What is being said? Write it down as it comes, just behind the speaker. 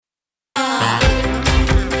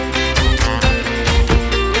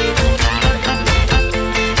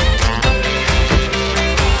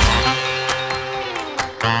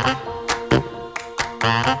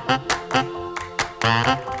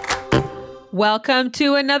Welcome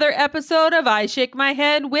to another episode of I Shake My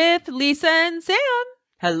Head with Lisa and Sam.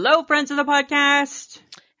 Hello, friends of the podcast.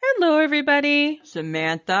 Hello, everybody.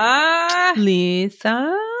 Samantha.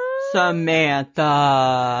 Lisa.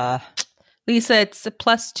 Samantha. Lisa, it's a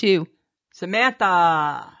 +2.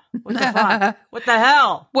 Samantha. What the fuck? What the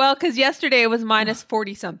hell? Well, because yesterday it was minus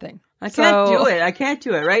 40 something. I can't do it. I can't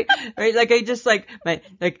do it, right? Right? Like I just my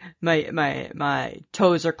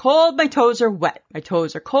toes are cold, my toes are wet. My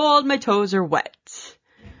toes are cold, my toes are wet.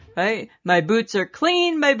 Right? My boots are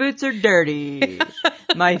clean, my boots are dirty.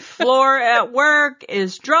 My floor at work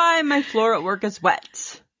is dry, my floor at work is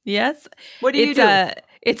wet. Yes. What do you do?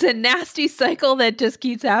 It's a nasty cycle that just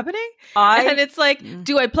keeps happening. And it's like,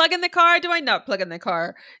 do I plug in the car? Do I not plug in the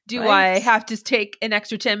car? Do I have to take an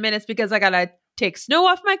extra 10 minutes because I got to take snow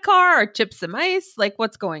off my car or chip some ice? Like,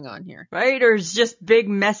 what's going on here? Right? Or it's just big,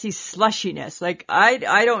 messy slushiness. Like, I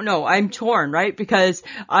don't know. I'm torn, right? Because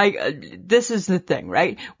this is the thing,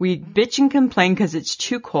 right? We bitch and complain because it's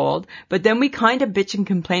too cold, but then we kind of bitch and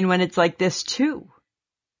complain when it's like this too.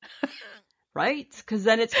 Right? Because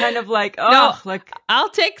then it's kind of like, I'll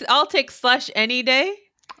take slush any day.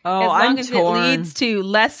 Oh, as long I'm as torn. It leads to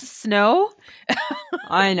less snow.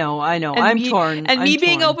 I know. I'm torn. And me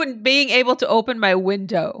being able to open my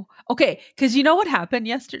window. Okay, because you know what happened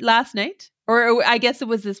last night? Or I guess it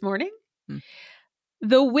was this morning?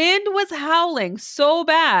 The wind was howling so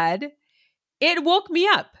bad, it woke me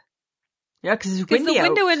up. Yeah, because it's windy the out.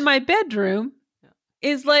 window in my bedroom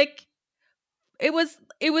is like, it was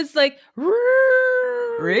like,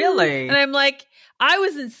 really? And I'm like, I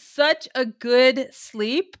was in such a good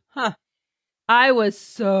sleep. Huh. I was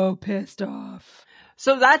so pissed off.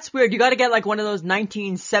 So that's weird. You got to get like one of those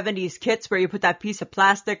 1970s kits where you put that piece of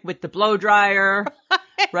plastic with the blow dryer,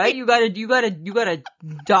 right? You got to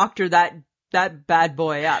doctor that bad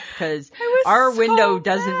boy up because our window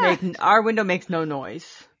makes no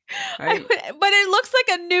noise. Right? But it looks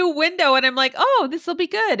like a new window and I'm like, oh, this will be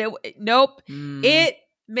good. Nope. It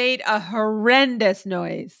made a horrendous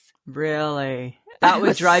noise. Really? That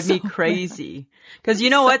would drive me crazy. Because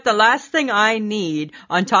you know what? The last thing I need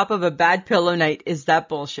on top of a bad pillow night is that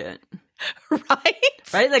bullshit. Right?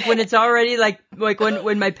 Right? Like when it's already like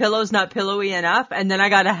when my pillow's not pillowy enough and then I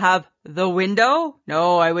got to have the window.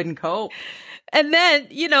 No, I wouldn't cope. And then,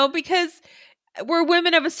 because we're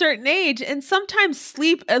women of a certain age and sometimes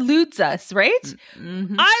sleep eludes us, right?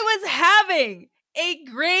 Mm-hmm. I was having a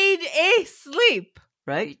grade A sleep.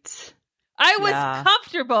 Right? I was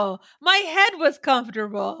comfortable. My head was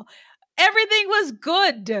comfortable. Everything was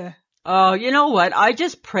good. Oh, you know what? I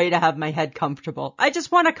just pray to have my head comfortable. I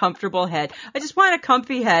just want a comfortable head. I just want a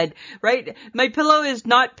comfy head, right? My pillow is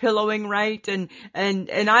not pillowing right, and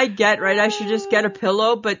I get, right, I should just get a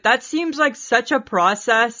pillow, but that seems like such a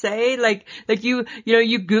process, eh? Like you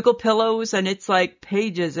Google pillows and it's like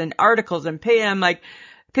pages and articles and I'm like,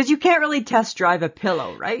 cause you can't really test drive a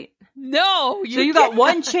pillow, right? No, so you got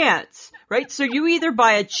one chance, right? So you either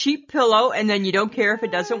buy a cheap pillow and then you don't care if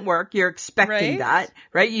it doesn't work. You're expecting that,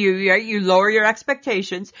 right? You lower your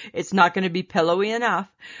expectations. It's not going to be pillowy enough.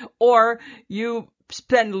 Or you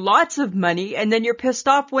spend lots of money and then you're pissed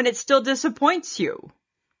off when it still disappoints you.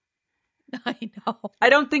 I know. I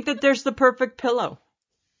don't think that there's the perfect pillow.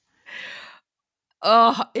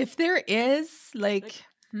 If there is, like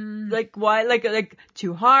why? Like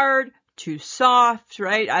too hard? Too soft,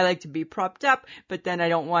 right? I like to be propped up, but then I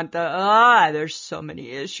don't want there's so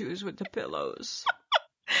many issues with the pillows.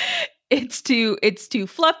 It's too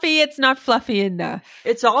fluffy. It's not fluffy enough.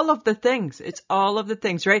 It's all of the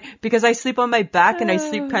things, right? Because I sleep on my back and I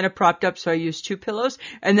sleep kind of propped up. So I use two pillows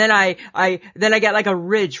and then I get like a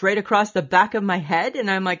ridge right across the back of my head.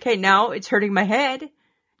 And I'm like, hey, now it's hurting my head.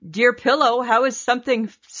 Dear pillow, how is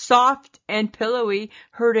something soft and pillowy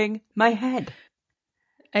hurting my head?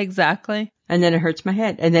 Exactly. And then it hurts my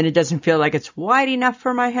head. And then it doesn't feel like it's wide enough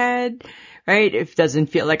for my head, right? It doesn't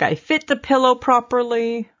feel like I fit the pillow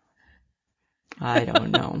properly. I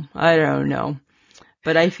don't know.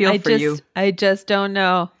 But I feel for you. I just don't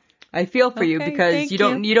know. I feel for you because you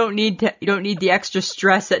don't need the extra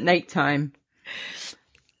stress at nighttime.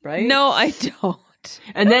 Right? No, I don't.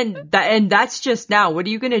 And that's just now. What are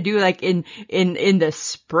you going to do like in the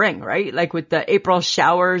spring, right? Like with the April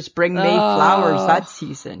showers, bring May flowers, that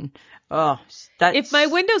season. If my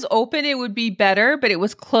window's open, it would be better, but it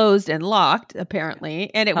was closed and locked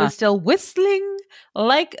apparently. And it was still whistling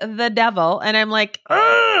like the devil. And I'm like,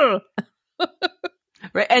 ugh.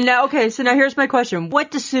 Right. And now, so now here's my question.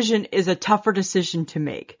 What decision is a tougher decision to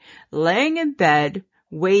make? Laying in bed,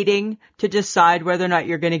 waiting to decide whether or not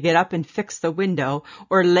you're going to get up and fix the window,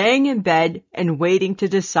 or laying in bed and waiting to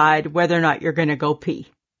decide whether or not you're going to go pee?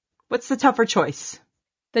 What's the tougher choice?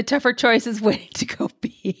 The tougher choice is waiting to go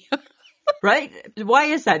pee. Right? Why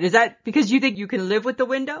is that? Is that because you think you can live with the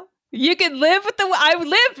window? You can live with I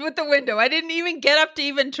lived with the window. I didn't even get up to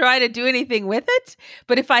even try to do anything with it.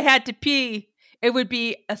 But if I had to pee, it would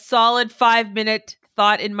be a solid 5-minute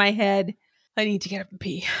thought in my head. I need to get up and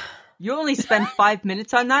pee. You only spend 5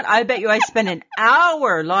 minutes on that? I bet you I spend an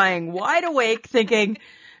hour lying wide awake thinking,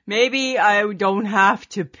 maybe I don't have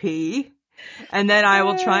to pee. And then I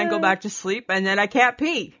will try and go back to sleep, and then I can't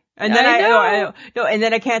pee. And then and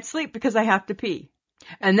then I can't sleep because I have to pee.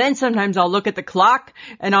 And then sometimes I'll look at the clock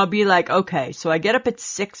and I'll be like, okay, so I get up at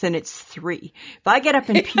 6 and it's 3. If I get up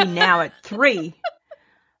and pee now at 3,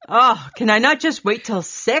 can I not just wait till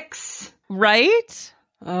 6? Right?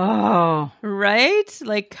 Oh. Right?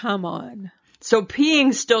 Like, come on. So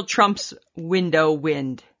peeing still trumps window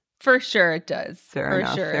wind. For sure it does. Fair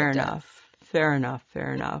enough.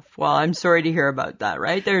 Well, I'm sorry to hear about that,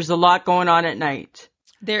 right? There's a lot going on at night.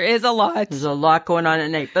 There is a lot. There's a lot going on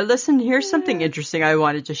at night. But listen, here's something interesting I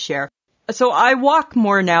wanted to share. So I walk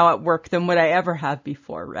more now at work than what I ever have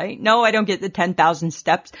before, right? No, I don't get the 10,000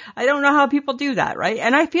 steps. I don't know how people do that, right?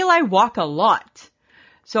 And I feel I walk a lot.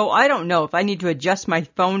 So I don't know if I need to adjust my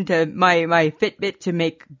phone to my Fitbit to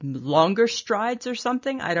make longer strides or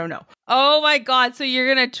something. I don't know. Oh my God. So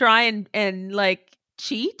you're going to try and like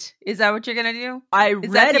cheat? Is that what you're going to do?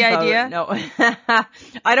 Is that the idea? No.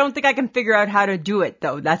 I don't think I can figure out how to do it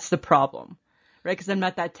though. That's the problem, right? Because I'm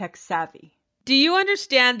not that tech savvy. Do you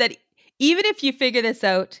understand that even if you figure this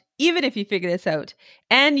out,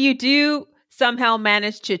 and you do somehow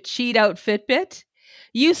manage to cheat out Fitbit,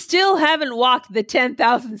 you still haven't walked the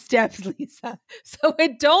 10,000 steps, Lisa. So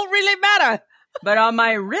it don't really matter. But on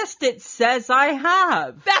my wrist, it says I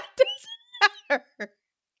have. That doesn't matter.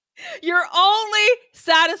 You're only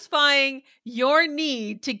satisfying your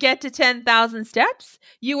need to get to 10,000 steps.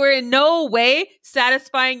 You are in no way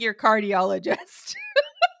satisfying your cardiologist.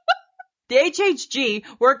 The HHG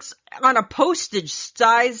works on a postage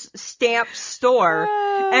size stamp store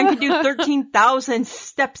and can do 13,000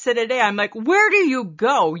 steps in a day. I'm like, where do you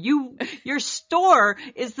go? Your store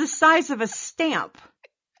is the size of a stamp.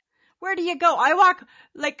 Where do you go? I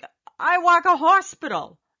walk a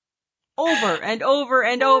hospital over and over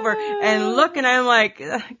and over and look, and I'm like,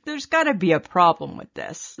 there's got to be a problem with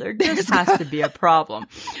this. There just has to be a problem.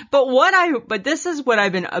 But this is what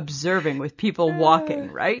I've been observing with people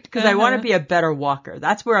walking, right? Because I want to be a better walker.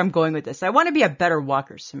 That's where I'm going with this. I want to be a better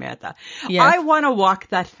walker, Samantha. Yes. I want to walk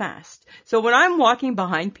that fast. So when I'm walking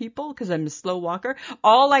behind people, because I'm a slow walker,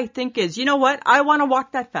 all I think is, you know what? I want to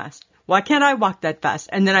walk that fast. Why can't I walk that fast?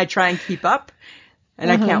 And then I try and keep up,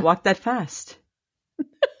 and I can't walk that fast.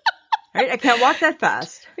 Right? I can't walk that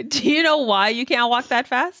fast. Do you know why you can't walk that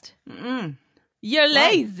fast? You're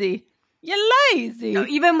lazy. You're lazy. No,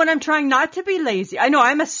 even when I'm trying not to be lazy. I know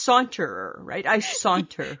I'm a saunterer, right? I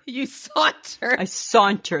saunter. You saunter. I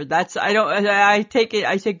saunter. I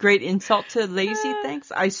take great insult to lazy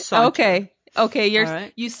things. I saunter.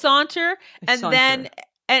 Okay. You saunter, then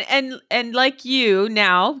like you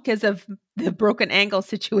now, because of the broken ankle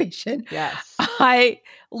situation. Yes. I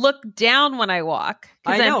look down when I walk.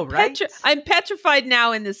 I know, right? I'm petrified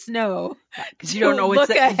now in the snow. Because you don't know what's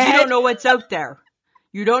out there.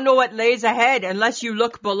 You don't know what lays ahead unless you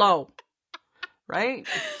look below. Right?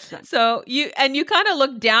 So you kind of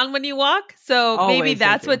look down when you walk. So maybe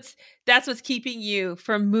that's what's keeping you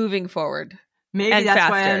from moving forward. Maybe that's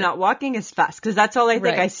faster. Why I'm not walking as fast, because that's all I think.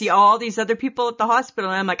 Right. I see all these other people at the hospital,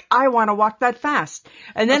 and I'm like, I want to walk that fast.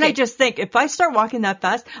 And then I just think, if I start walking that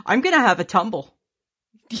fast, I'm going to have a tumble.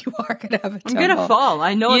 You are going to have a tumble. I'm going to fall.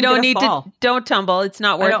 I know I'm going to fall. Don't tumble. It's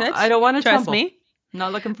not worth it. I don't want to tumble. Trust me. I'm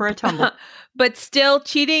not looking for a tumble. But still,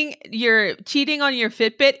 cheating on your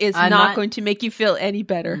Fitbit is not going to make you feel any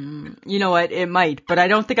better. You know what? It might, but I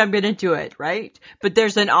don't think I'm going to do it, right? But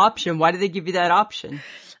there's an option. Why do they give you that option?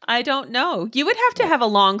 I don't know. You would have to have a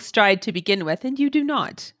long stride to begin with, and you do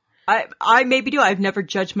not. I maybe do. I've never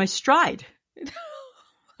judged my stride.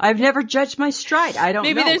 I don't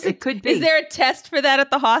know. It could be. Is there a test for that at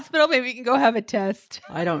the hospital? Maybe you can go have a test.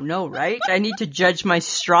 I don't know, right? I need to judge my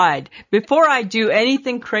stride. Before I do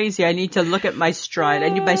anything crazy, I need to look at my stride. I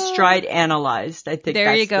need my stride analyzed. I think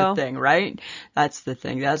that's the thing, right? That's the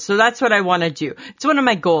thing. So that's what I want to do. It's one of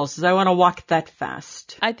my goals, is I want to walk that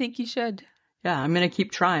fast. I think you should. Yeah, I'm going to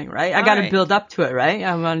keep trying, right? I got to build up to it, right?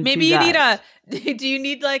 I'm going to Maybe you need do you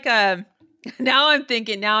need like a, now I'm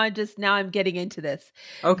getting into this.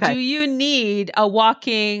 Okay. Do you need a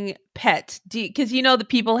walking pet? Because the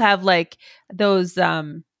people have like those,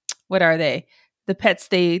 what are they? The pets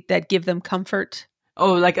that give them comfort.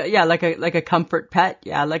 Oh, like a comfort pet.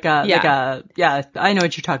 Yeah, I know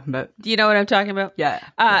what you're talking about. Do you know what I'm talking about? Yeah.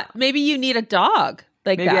 Maybe you need a dog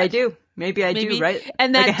like maybe that. I do. Maybe I do, right?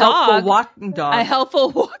 And that like a dog, helpful walking dog. A helpful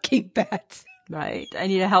walking pet. Right. I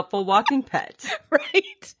need a helpful walking pet.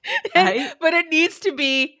 Right. But it needs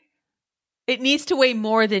to weigh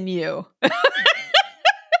more than you.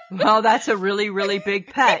 Well, that's a really, really big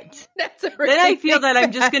pet. Then I feel that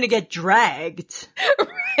I'm just going to get dragged.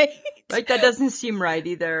 Right. Right? That doesn't seem right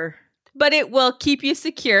either. But it will keep you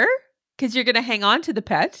secure because you're going to hang on to the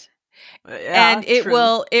pet. And it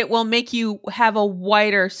will make you have a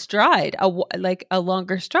wider stride, a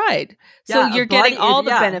longer stride. So you're getting all the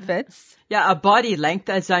benefits. Yeah, a body length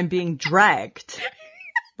as I'm being dragged.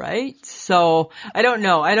 Right? So I don't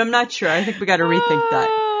know. I'm not sure. I think we got to rethink that.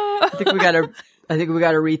 I think we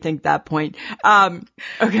got to rethink that point.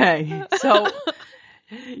 Okay. So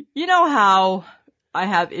you know how I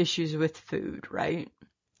have issues with food, right?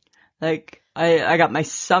 Like I got my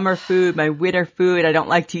summer food, my winter food. I don't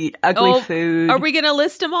like to eat ugly food. Are we going to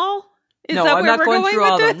list them all? No, I'm not going through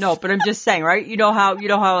all of them. No, but I'm just saying, right? You know how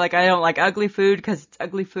like I don't like ugly food because it's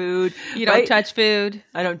ugly food. You don't touch food.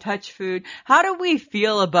 I don't touch food. How do we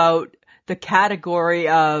feel about the category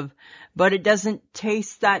of, but it doesn't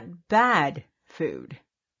taste that bad food?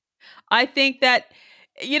 I think that,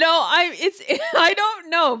 I don't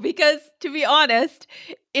know, because to be honest,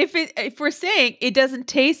 if we're saying it doesn't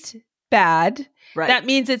taste bad, right, that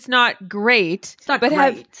means it's not great. It's not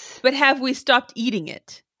great. But have we stopped eating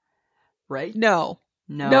it? Right? No,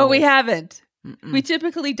 we haven't. Mm-mm. We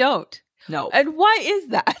typically don't. No. And why is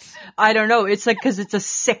that? I don't know. It's like, cause it's a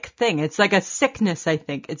sick thing. It's like a sickness, I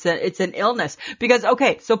think. It's an illness. Because,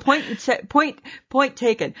 okay, so point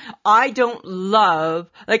taken. I don't love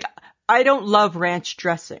ranch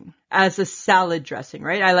dressing as a salad dressing,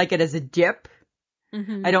 right? I like it as a dip.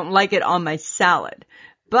 Mm-hmm. I don't like it on my salad.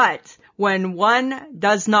 But when one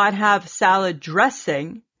does not have salad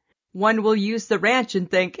dressing, one will use the ranch and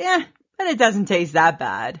think, but it doesn't taste that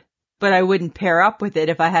bad. But I wouldn't pair up with it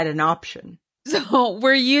if I had an option. So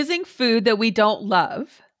we're using food that we don't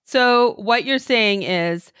love. So what you're saying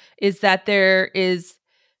is that there is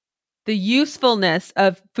the usefulness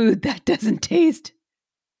of food that doesn't taste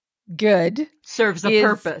good. Serves a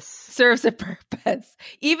purpose.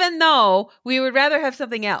 Even though we would rather have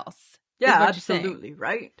something else. Yeah, absolutely,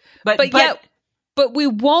 right? But we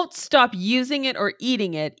won't stop using it or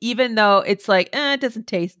eating it, even though it's like, it doesn't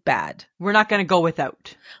taste bad. We're not going to go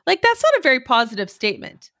without. Like, that's not a very positive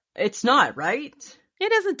statement. It's not, right?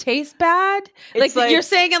 It doesn't taste bad. Like you're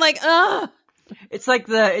saying it like, ugh. It's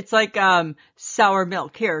like sour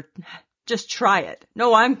milk. Here, just try it.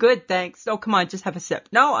 No, I'm good, thanks. Oh, come on, just have a sip.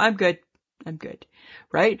 No, I'm good.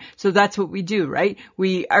 Right? So that's what we do, right?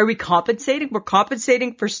 Are we compensating? We're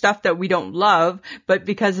compensating for stuff that we don't love, but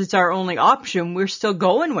because it's our only option, we're still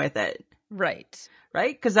going with it. Right?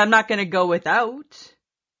 Because I'm not going to go without.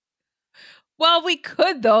 Well, we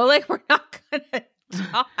could though. Like, we're not going to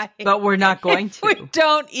die. But we're not going to. We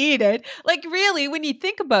don't eat it. Like, really, when you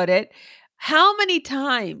think about it, how many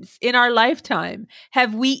times in our lifetime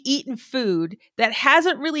have we eaten food that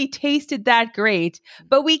hasn't really tasted that great,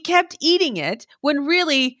 but we kept eating it when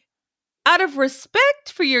really, out of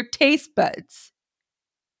respect for your taste buds,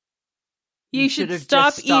 you should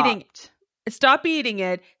stop eating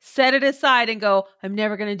it, set it aside and go, I'm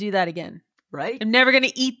never going to do that again. Right? I'm never going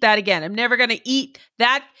to eat that again. I'm never going to eat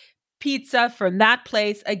that pizza from that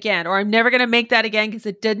place again, or I'm never going to make that again because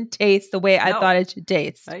it didn't taste the way I thought it should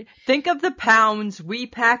taste. Right? Think of the pounds we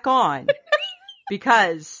pack on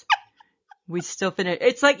because we still finish.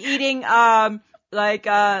 It's like eating like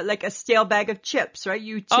a stale bag of chips, right?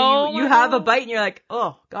 You have a bite and you're like,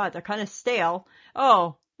 oh God, they're kind of stale.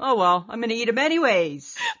 Oh well, I'm going to eat them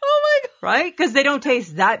anyways. Oh my God. Right? Because they don't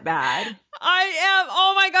taste that bad.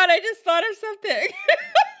 Oh my God, I just thought of something.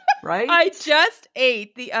 Right? I just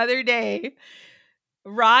ate the other day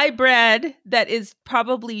rye bread that is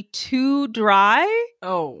probably too dry.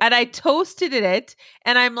 Oh. And I toasted it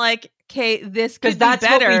and I'm like, okay, this could be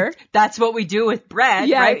better. That's what we do with bread,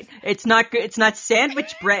 yes. Right? It's not good. It's not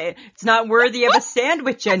sandwich bread. It's not worthy of a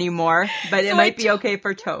sandwich anymore, but it might be okay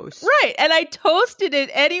for toast. Right. And I toasted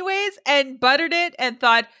it anyways and buttered it and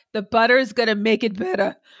thought the butter is going to make it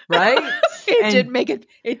better. Right? It didn't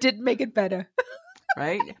make it better.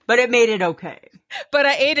 Right? But it made it okay. But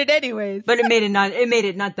I ate it anyways. But it made it not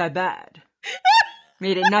that bad.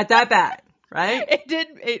 Made it not that bad. Right?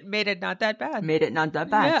 It made it not that bad. Made it not that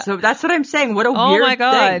bad. Yeah. So that's what I'm saying. What a weird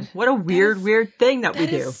thing. What a weird thing that we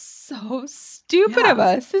do. Is so stupid of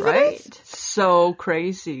us, isn't it? Right? So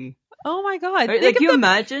crazy. Oh my God. Right? Like, you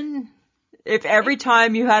imagine If every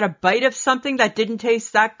time you had a bite of something that didn't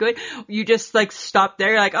taste that good, you just like stopped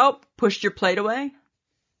there, you're like, oh, pushed your plate away.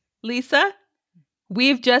 Lisa,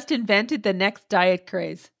 we've just invented the next diet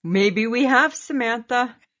craze. Maybe we have,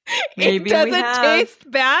 Samantha. Maybe it doesn't taste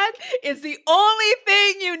bad. It's the only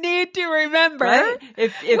thing you need to remember. Right?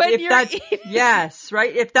 If that, yes,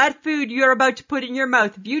 right? If that food you're about to put in your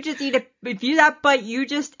mouth, if you just eat it, that bite you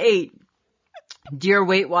just ate, dear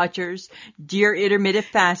Weight Watchers, dear intermittent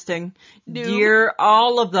fasting, dear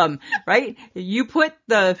all of them, right? You put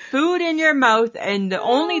the food in your mouth and the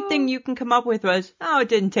only thing you can come up with was, oh, it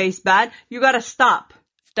didn't taste bad. You got to stop.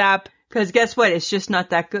 Stop. Because guess what? It's just not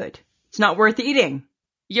that good. It's not worth eating.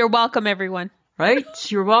 You're welcome, everyone. Right?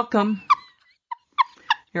 You're welcome.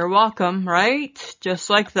 You're welcome, right? Just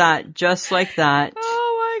like that. Just like that.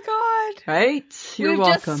 Oh my God. Right? You're We've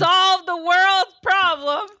welcome. Just solved the world's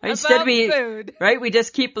problem about food. Right? We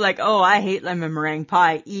just keep like, oh, I hate lemon meringue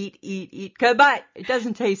pie. Eat. But it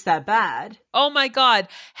doesn't taste that bad. Oh my God.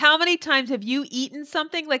 How many times have you eaten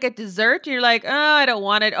something like a dessert? You're like, oh, I don't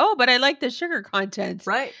want it. Oh, but I like the sugar content.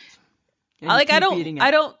 Right. I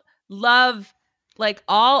don't love like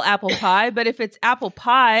all apple pie, but if it's apple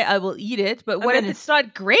pie, I will eat it. But what if it's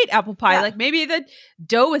not great apple pie? Yeah. Like maybe the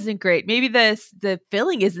dough isn't great. Maybe the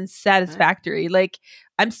filling isn't satisfactory. Right. Like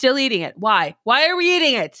I'm still eating it. Why? Why are we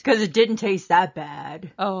eating it? Because it didn't taste that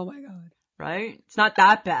bad. Oh my God. Right? It's not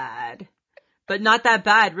that bad. But not that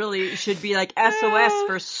bad really. It should be like SOS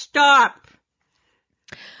for stop.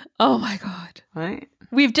 Oh my God. Right?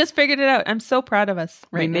 We've just figured it out. I'm so proud of us.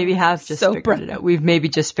 Right, we maybe have just figured it out. We've maybe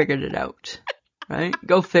just figured it out. Right?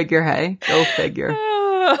 Go figure, hey? Go figure.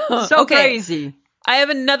 So crazy. I have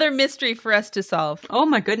another mystery for us to solve. Oh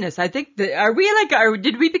my goodness. I think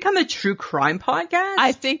did we become a true crime podcast?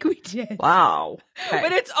 I think we did. Wow. Okay.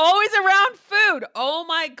 But it's always around food. Oh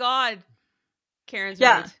my God. Karen's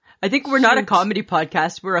right. I think we're not a comedy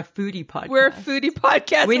podcast. We're a foodie podcast. We're a foodie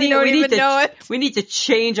podcast. We don't even know it. We need to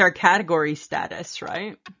change our category status,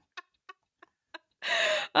 right?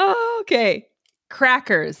 Okay.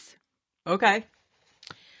 Crackers. Okay.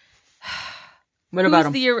 What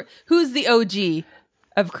about them? Who's the OG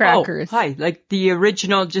of crackers? Oh, hi. Like the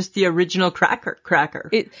original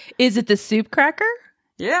cracker. Is it the soup cracker?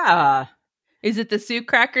 Yeah. Is it the soup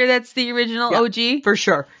cracker that's the original OG? For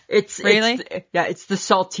sure. It's the saltine. It's the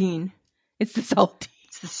saltine.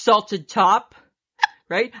 It's the salted top,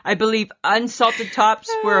 right? I believe unsalted tops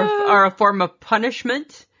are a form of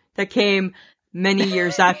punishment that came many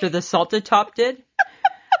years after the salted top did.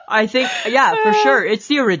 I think, for sure. It's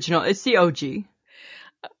the original. It's the OG.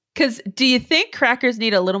 Because do you think crackers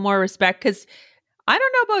need a little more respect? Because I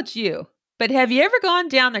don't know about you, but have you ever gone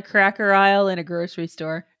down the cracker aisle in a grocery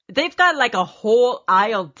store? They've got like a whole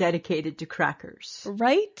aisle dedicated to crackers.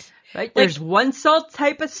 Right? Right? There's one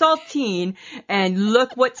type of saltine, and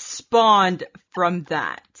look what spawned from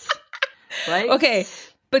that. Right? Okay.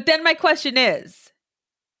 But then my question is,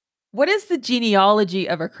 what is the genealogy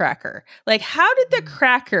of a cracker? Like, how did the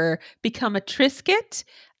cracker become a Triscuit,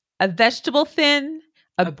 a vegetable thin,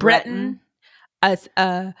 a Breton,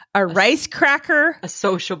 a rice cracker, a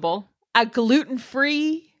sociable, a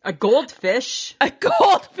gluten-free, a goldfish? A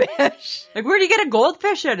goldfish. Like, where do you get a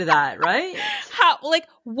goldfish out of that, right? How? Like,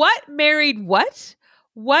 what married what?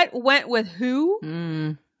 What went with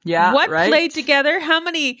who? What played together? How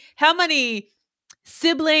many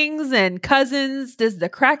siblings and cousins does the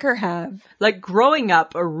cracker have? Like growing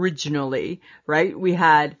up originally, right? We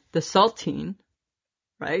had the saltine,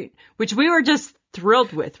 right? Which we were just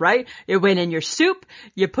thrilled with, right? It went in your soup.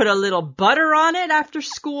 You put a little butter on it after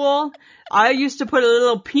school. I used to put a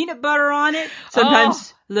little peanut butter on it.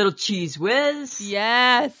 Sometimes a little cheese whiz.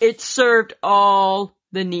 Yes. It served all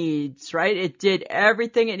the needs, right? It did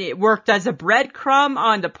everything, and it worked as a breadcrumb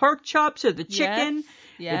on the pork chops or the chicken.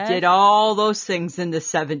 Yes. It did all those things in the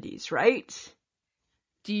 70s, right?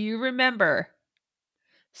 Do you remember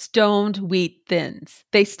stoned wheat thins?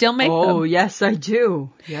 They still make them. Oh, yes, I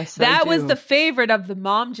do. Yes, I do. That was the favorite of the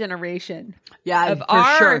mom generation. Yeah,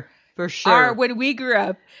 for sure. When we grew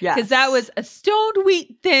up. Yeah. Because that was a stoned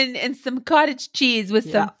wheat thin and some cottage cheese with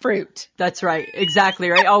some fruit. That's right. Exactly,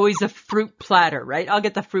 right? Always a fruit platter, right? I'll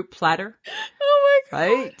get the fruit platter. Oh my God.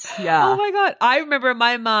 Right? Yeah. Oh my God. I remember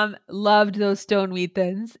my mom loved those stoned wheat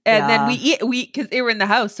thins. And then we because they were in the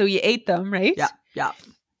house, so you ate them, right? Yeah. Yeah.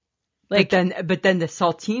 Like, but then the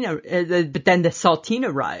saltine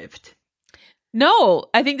arrived. No,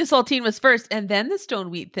 I think the saltine was first, and then the stone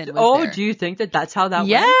wheat thin was there. Do you think that's how that went?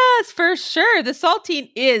 Yes, for sure. The saltine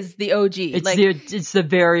is the OG. It's the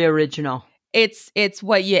very original. It's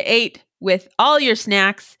what you ate with all your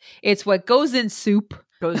snacks. It's what goes in soup.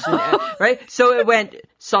 Goes in, right? So it went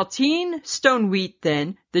saltine, stone wheat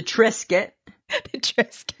thin, the Triscuit. The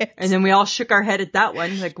Triscuit. And then we all shook our head at that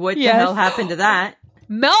one. Like, what the hell happened to that?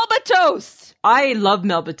 Melba toast. I love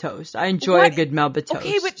Melba toast. I enjoy a good Melba toast.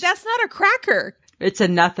 Okay, but that's not a cracker. It's a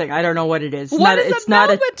nothing. I don't know what it is. What is a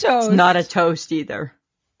Melba toast? It's not a toast either.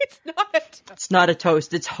 It's not a toast. It's not a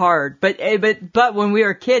toast. It's hard. But when we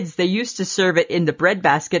were kids, they used to serve it in the bread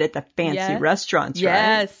basket at the fancy restaurants, right?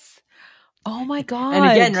 Yes. Oh my God. And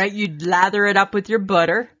again, right, you'd lather it up with your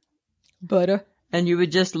butter. Butter. And you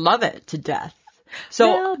would just love it to death.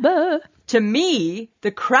 So Melba. To me,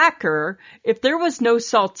 the cracker, if there was no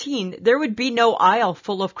saltine, there would be no aisle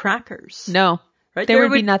full of crackers. No. Right? There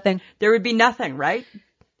would be nothing. There would be nothing, right?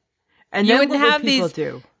 And you then wouldn't what have would people these,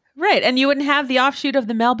 do? Right. And you wouldn't have the offshoot of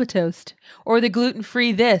the Melba toast or the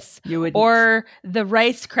gluten-free this or the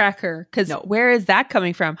rice cracker. Because where is that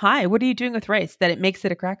coming from? Hi, what are you doing with rice that it makes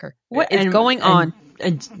it a cracker? What is going on?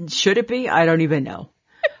 And should it be? I don't even know.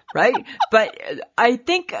 Right? But I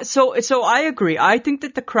think, so I agree. I think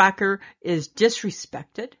that the cracker is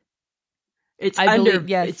disrespected. It's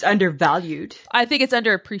undervalued. I think it's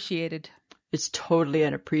underappreciated. It's totally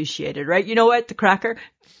unappreciated, right? You know what? The cracker,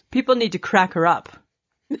 people need to crack her up.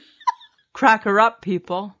 Crack her up,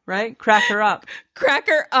 people, right? Crack her up. Crack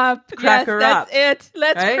her up. Crack her up. That's it.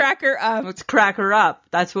 Let's right? crack her up. Let's crack her up.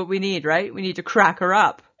 That's what we need, right? We need to crack her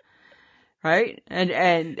up. Right?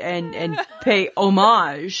 And pay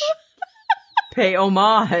homage. Pay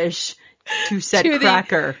homage to said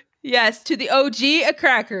cracker. To the OG of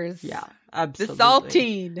crackers. Yeah, absolutely. The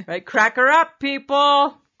saltine. Right? Crack her up,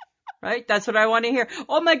 people. Right? That's what I want to hear.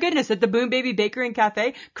 Oh my goodness, at the Boom Baby Bakery and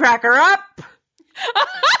Cafe, crack her up.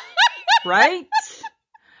 Right?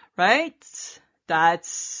 Right?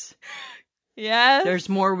 That's... Yes. There's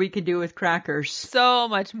more we could do with crackers. So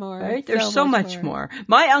much more. Right? There's so much more.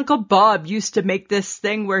 My Uncle Bob used to make this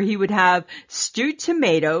thing where he would have stewed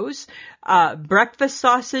tomatoes, breakfast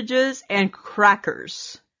sausages, and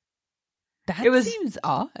crackers. That seems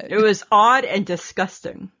odd. It was odd and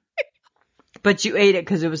disgusting. But you ate it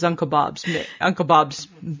because it was Uncle Bob's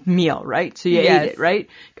meal, right? So you ate it, right?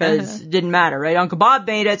 Because it didn't matter, right? Uncle Bob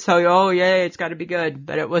made it, so it's got to be good.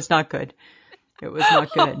 But it was not good. It was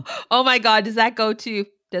not good. Oh my God, does that go to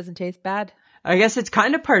doesn't taste bad? I guess it's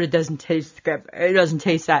kind of part of doesn't taste good. It doesn't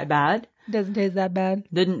taste that bad. Doesn't taste that bad.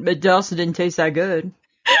 It also didn't taste that good.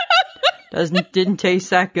 Didn't taste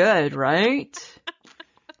that good, right?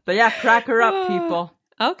 But yeah, crack her up, people.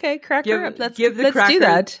 Okay, crack her up. Let's give the cracker do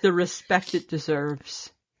that. The respect it deserves.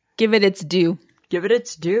 Give it its due. Give it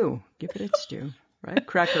its due. Give it its due. Right?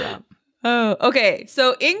 Crack her up. Oh, okay.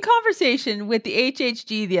 So in conversation with the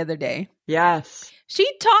HHG the other day. Yes. She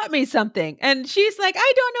taught me something. And she's like,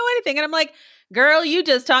 I don't know anything. And I'm like, girl, you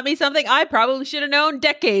just taught me something I probably should have known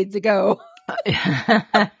decades ago.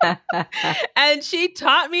 And she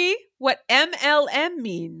taught me what MLM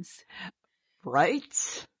means.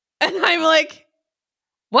 Right. And I'm like,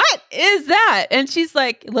 what is that? And she's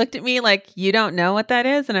like, looked at me like, you don't know what that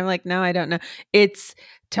is? And I'm like, no, I don't know. It's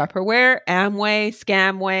Tupperware, Amway,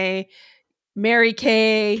 Scamway, Mary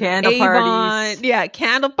Kay, candle Avon, parties. Yeah,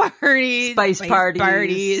 candle parties. Spice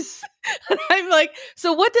parties. And I'm like,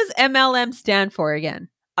 so what does MLM stand for again?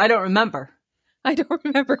 I don't remember. I don't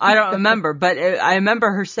remember. But I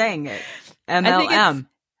remember her saying it. MLM.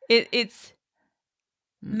 It's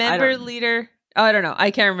member leader. Oh, I don't know.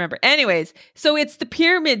 I can't remember. Anyways, so it's the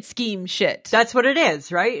pyramid scheme shit. That's what it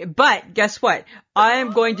is, right? But guess what? I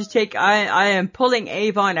am going to I am pulling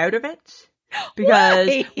Avon out of it.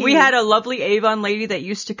 Because we had a lovely Avon lady that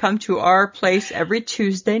used to come to our place every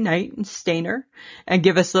Tuesday night in Stainer and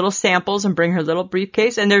give us little samples and bring her little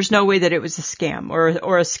briefcase. And there's no way that it was a scam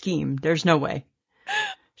or a scheme. There's no way.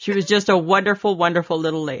 She was just a wonderful, wonderful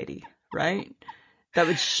little lady, right? That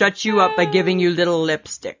would shut you up by giving you little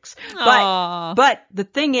lipsticks. But the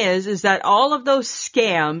thing is that all of those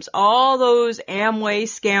scams, all those Amway,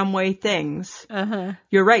 Scamway things,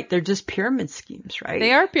 you're right, they're just pyramid schemes, right?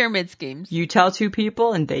 They are pyramid schemes. You tell two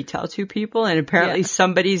people and they tell two people and apparently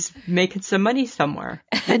somebody's making some money somewhere.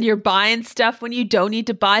 And you're buying stuff when you don't need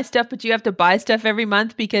to buy stuff, but you have to buy stuff every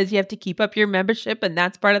month because you have to keep up your membership, and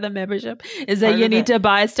that's part of the membership, is that you need to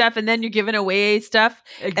buy stuff and then you're giving away stuff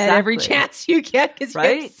at every chance you get. Because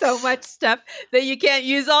you have so much stuff that you can't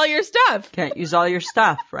use all your stuff. Can't use all your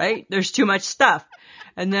stuff, right? There's too much stuff.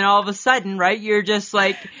 And then all of a sudden, right, you're just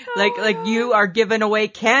like you are giving away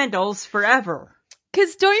candles forever.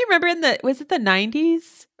 Because don't you remember was it the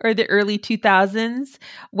 90s or the early 2000s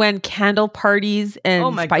when candle parties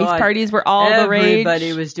and spice parties were all the rage?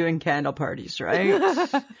 Everybody was doing candle parties,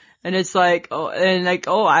 right? And it's like,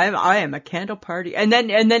 I am a candle party. And then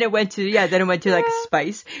it went to, like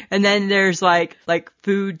spice. And then there's like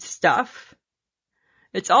food stuff.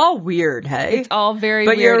 It's all weird, hey? It's all very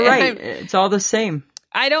but weird. But you're right. It's all the same.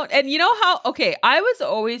 And you know how, okay, I was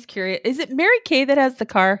always curious. Is it Mary Kay that has the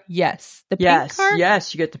car? Yes. The pink car?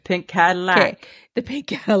 Yes, you get the pink Cadillac. Okay, the pink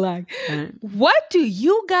Cadillac. What do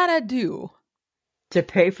you gotta do to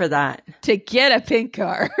pay for that? To get a pink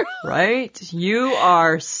car. Right? You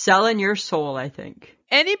are selling your soul, I think.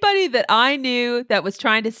 Anybody that I knew that was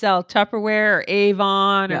trying to sell Tupperware or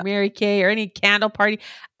Avon or Mary Kay or any candle party,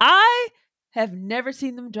 I have never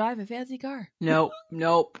seen them drive a fancy car. Nope,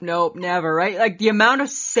 never, right? Like the amount of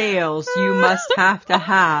sales you must have to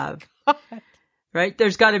have, right?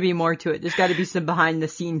 There's got to be more to it. There's got to be some behind the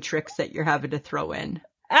scene tricks that you're having to throw in.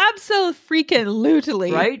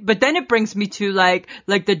 Absolutely. Right? But then it brings me to like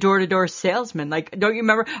the door-to-door salesman. Like, don't you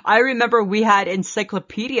remember? I remember we had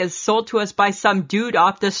encyclopedias sold to us by some dude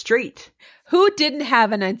off the street. Who didn't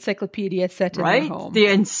have an encyclopedia set in their home? The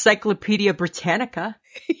Encyclopedia Britannica.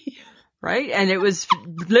 Right? And it was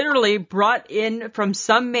literally brought in from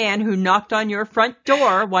some man who knocked on your front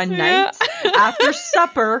door one night after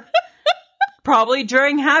supper, probably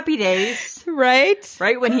during Happy Days. Right?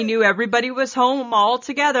 Right? When he knew everybody was home all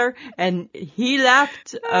together, and he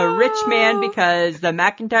left a rich man because the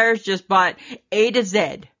McIntyres just bought A to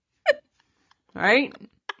Z. Right?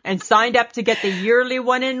 And signed up to get the yearly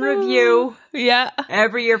one in review. Yeah.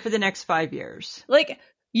 Every year for the next 5 years. Like,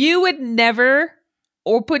 you would never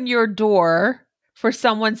open your door for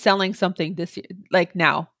someone selling something this year, like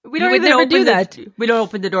now. We don't even never do that. We don't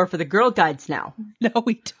open the door for the Girl Guides now. No,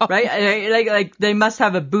 we don't. Right? Like they must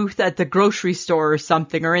have a booth at the grocery store or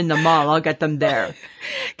something, or in the mall. I'll get them there.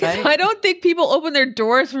 Because I don't think people open their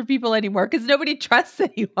doors for people anymore because nobody trusts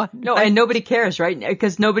anyone. No, and nobody cares, right?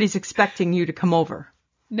 Because nobody's expecting you to come over.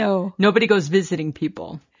 No. Nobody goes visiting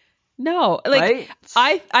people. No. Like,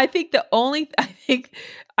 right? I think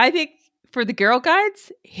for the Girl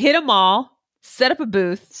Guides, hit them all, set up a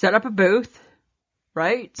booth,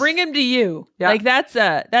 right? Bring them to you. Yeah. Like that's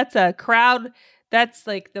a crowd. That's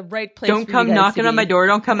like the right place. Don't come knocking on my door.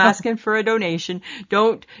 Don't come asking for a donation.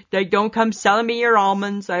 Don't come selling me your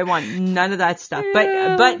almonds. I want none of that stuff.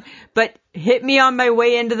 Yeah. But hit me on my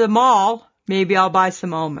way into the mall. Maybe I'll buy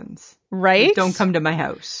some almonds. Right? But don't come to my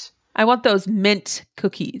house. I want those mint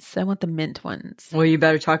cookies. I want the mint ones. Well, you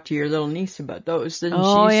better talk to your little niece about those. She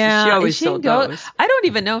always sold those. I don't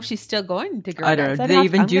even know if she's still going to Girl Guides. I don't know. Do they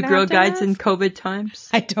even do Girl Guides in COVID times?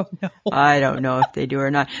 I don't know. I don't know if they do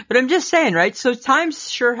or not. But I'm just saying, right? So times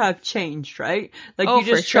sure have changed, right? Like you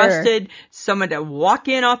just trusted someone to walk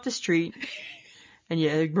in off the street and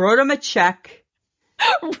you wrote them a check.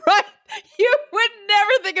 Right. You would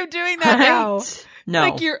never think of doing that now. No.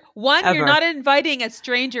 Like you're not inviting a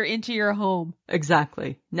stranger into your home.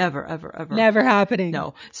 Exactly. Never, ever, ever. Never happening.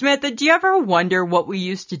 No. Samantha, do you ever wonder what we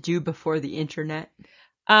used to do before the internet?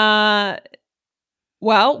 Well,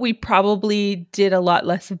 we probably did a lot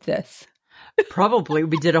less of this. Probably.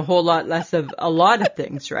 We did a whole lot less of a lot of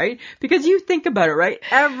things, right? Because you think about it, right?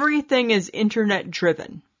 Everything is internet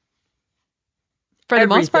driven. For the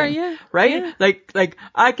most part, yeah. Right? Yeah. Like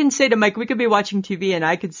I can say to Mike, we could be watching TV and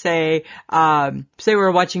I could say, say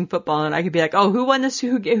we're watching football and I could be like, oh, who won the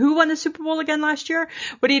Super Bowl again last year?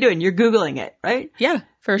 What are you doing? You're Googling it, right? Yeah,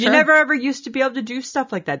 for sure. You never ever used to be able to do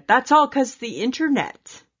stuff like that. That's all because the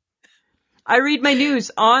internet. I read my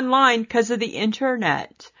news online because of the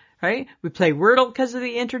internet, right? We play Wordle because of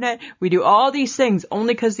the internet. We do all these things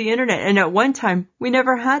only because of the internet. And at one time, we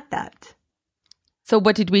never had that. So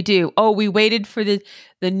what did we do? Oh, we waited for the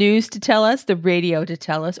news to tell us, the radio to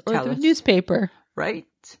tell us, or the newspaper. Right.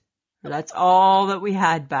 That's all that we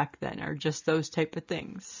had back then, are just those type of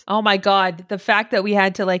things. Oh my God. The fact that we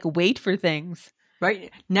had to wait for things.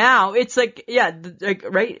 Right. Now it's without,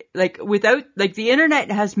 the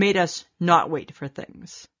internet has made us not wait for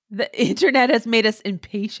things. The internet has made us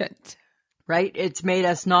impatient. Right. It's made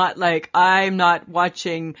us not I'm not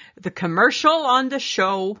watching the commercial on the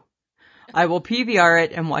show. I will PVR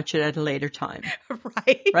it and watch it at a later time.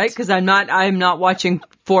 Right. Right? Because I'm not watching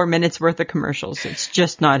 4 minutes worth of commercials. It's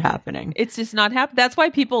just not happening. It's just not happening. That's why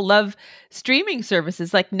people love streaming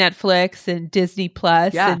services like Netflix and Disney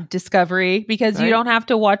Plus and Discovery, because you don't have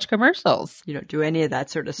to watch commercials. You don't do any of that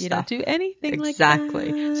sort of stuff. You don't do anything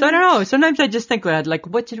exactly. Like that. So I don't know. Sometimes I just think,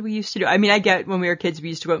 what did we used to do? I mean, I get when we were kids, we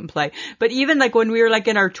used to go out and play. But even when we were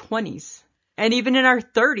in our 20s. And even in our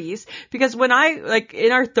 30s, because when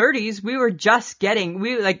in our 30s, we were just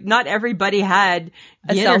not everybody had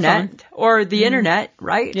the internet or the internet,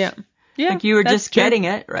 right? Yeah. Yeah. You were just getting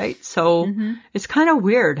it, right? So it's kind of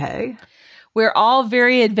weird, hey? we're all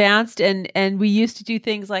very advanced and we used to do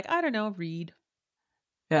things like, I don't know, read.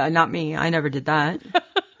 Yeah, not me. I never did that.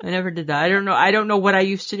 I don't know what I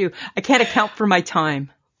used to do. I can't account for my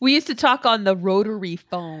time. We used to talk on the rotary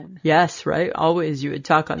phone. Yes, right? Always you would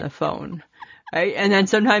talk on the phone. Right? And then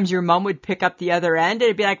sometimes your mom would pick up the other end and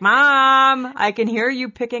it'd be like, Mom, I can hear you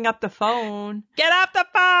picking up the phone. Get off the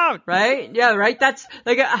phone. Right? Yeah, right? That's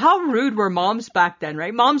like, how rude were moms back then,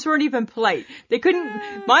 right? Moms weren't even polite.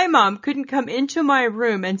 My mom couldn't come into my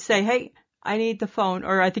room and say, hey, I need the phone,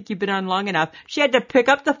 or I think you've been on long enough. She had to pick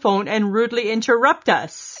up the phone and rudely interrupt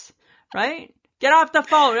us. Right? Get off the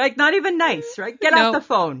phone. Like, not even nice, right? Get off the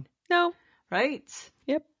phone. No. Right?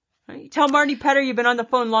 Yep. Right? Tell Marnie Petter you've been on the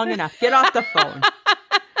phone long enough. Get off the phone.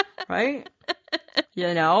 Right?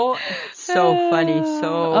 You know? So funny.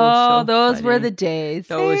 So those funny. were the days.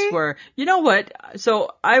 Those were. You know what? So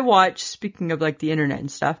I watch, speaking of like the internet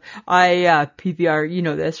and stuff, I PVR, you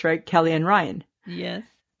know this, right? Kelly and Ryan. Yes.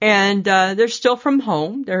 And they're still from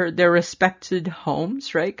home. They're respected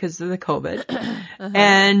homes, right? Because of the COVID.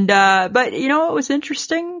 And but you know what was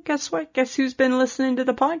interesting? Guess what? Guess who's been listening to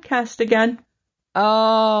the podcast again?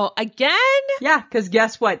 Oh, again? Yeah, because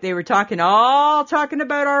guess what? They were talking about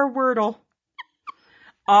our Wordle.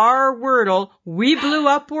 Our Wordle. We blew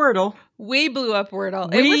up Wordle. We blew up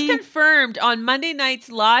Wordle. It was confirmed on Monday night's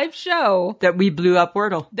live show that we blew up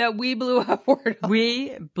Wordle. We blew up Wordle.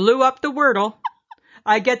 We blew up the Wordle.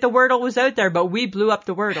 I get the Wordle was out there, but we blew up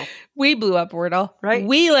the Wordle. We blew up Wordle. Right?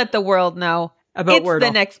 We let the world know about Wordle. It's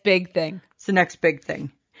the next big thing. It's the next big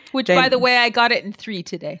thing. Which, by the way, I got it in 3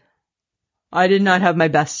 today. I did not have my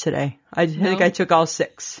best today. I think I took all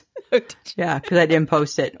 6. Yeah, because I didn't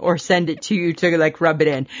post it or send it to you to like rub it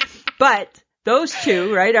in. But those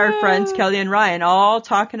two, right, our friends Kelly and Ryan, all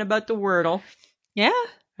talking about the Wordle. Yeah.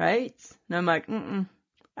 Right? And I'm like,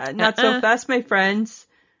 not so fast, my friends.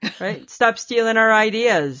 Right? Stop stealing our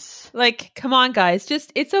ideas. Like, come on, guys.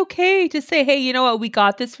 It's okay to say, hey, you know what? We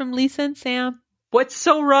got this from Lisa and Sam. What's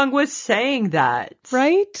so wrong with saying that?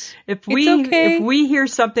 Right? If we hear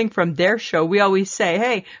something from their show, we always say,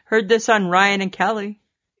 hey, heard this on Ryan and Kelly.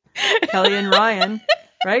 Kelly and Ryan.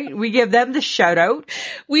 Right? We give them the shout out.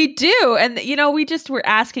 We do. And, you know, we just were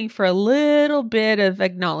asking for a little bit of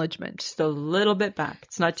acknowledgement. Just a little bit back.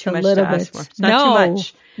 It's not too much to ask for. It's not too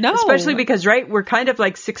much. No. Especially because, right, we're kind of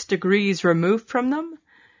like 6 degrees removed from them.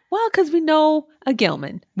 Well, because we know a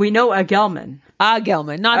Gelman. We know a Gelman. A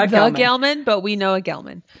Gelman. Not the Gelman, but we know a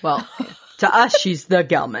Gelman. Well, to us, she's the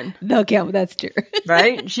Gelman. The Gelman, that's true.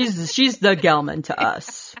 Right? She's the Gelman to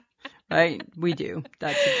us. Right? We do.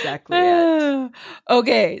 That's exactly it.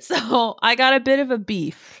 Okay, so I got a bit of a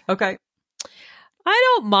beef. Okay.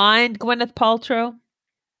 I don't mind Gwyneth Paltrow.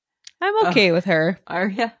 I'm okay with her. Are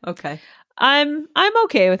you? Okay. I'm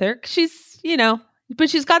okay with her. She's, you know, but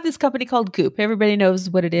she's got this company called Goop. Everybody knows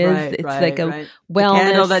what it is. Right, it's right, like a right. wellness. The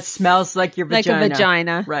candle that smells like your vagina. Like a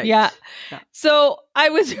vagina. Right. Yeah. So I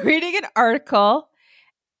was reading an article,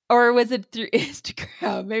 or was it through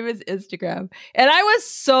Instagram? Maybe it was Instagram. And I was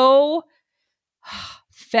so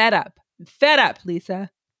fed up, Lisa.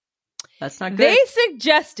 That's not good. They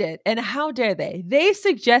suggested, and how dare they? They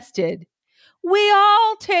suggested we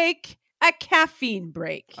all take a caffeine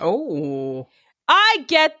break. Oh. I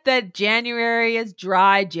get that January is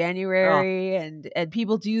dry January and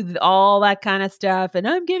people do all that kind of stuff. And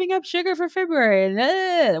I'm giving up sugar for February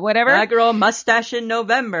and whatever. That girl mustache in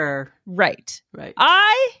November. Right. Right.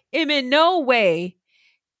 I am in no way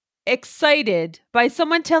excited by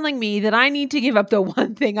someone telling me that I need to give up the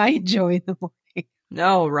one thing I enjoy in the morning.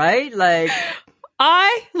 No, right? Like,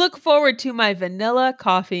 I look forward to my vanilla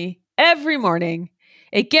coffee every morning.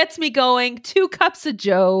 It gets me going. 2 cups of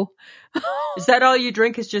Joe. Is that all you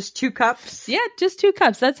drink is just 2 cups? Yeah, just 2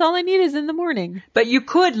 cups. That's all I need is in the morning. But you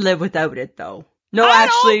could live without it, though. No, I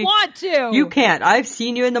actually, don't want to. You can't. I've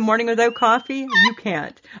seen you in the morning without coffee. You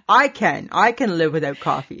can't. I can. I can live without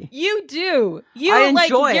coffee. You do. I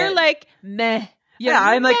enjoy You're it. like, meh.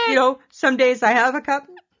 I'm like, you know, some days I have a cup,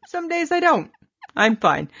 some days I don't. I'm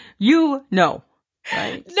fine. You, no.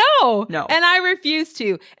 Right? No. And I refuse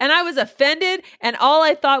to. And I was offended. And all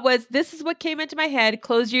I thought was, this is what came into my head.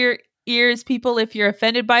 Close your ears, people, if you're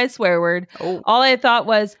offended by a swear word. Oh. All I thought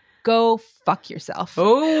was, go fuck yourself.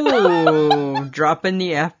 Oh, dropping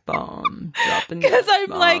the F-bomb. Because I'm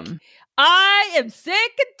like, I am sick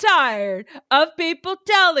and tired of people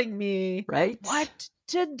telling me what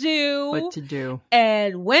to do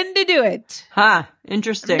and when to do it.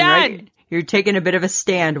 Interesting, right? You're taking a bit of a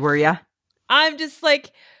stand, were ya? I'm just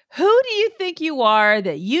like, who do you think you are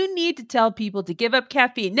that you need to tell people to give up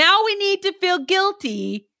caffeine? Now we need to feel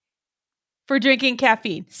guilty for drinking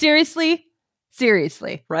caffeine. Seriously?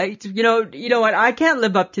 Seriously. Right? You know what? I can't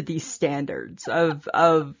live up to these standards of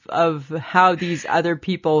how these other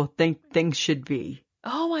people think things should be.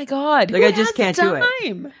 Oh my God. Like, I just can't do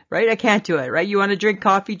it. Right? I can't do it, right? You want to drink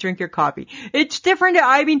coffee, drink your coffee. It's different.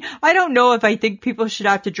 I mean, I don't know if I think people should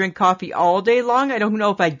have to drink coffee all day long. I don't know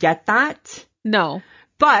if I get that. No.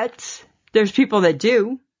 But there's people that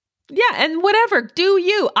do. Yeah, and whatever, do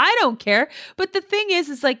you. I don't care. But the thing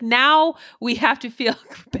is like now we have to feel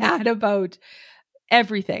bad about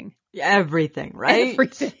everything. Everything, right?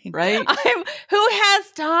 Everything. Right? Who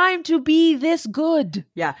has time to be this good?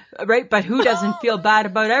 Yeah, right? But who doesn't feel bad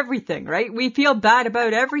about everything, right? We feel bad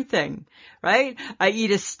about everything, right? I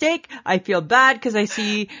eat a steak, I feel bad because I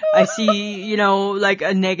see, like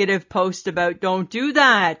a negative post about don't do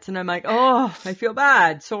that. And I'm like, oh, I feel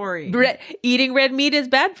bad. Sorry. Eating red meat is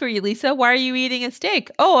bad for you, Lisa. Why are you eating a steak?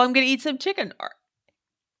 Oh, I'm going to eat some chicken.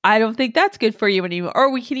 I don't think that's good for you anymore.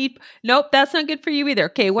 Or we can eat, nope, that's not good for you either.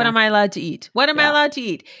 Okay, what am I allowed to eat? What am I allowed to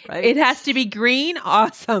eat? Right. It has to be green?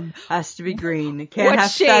 Awesome. Has to be green. It can't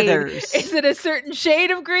have feathers. Is it a certain shade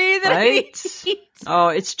of green that I need to eat? Oh,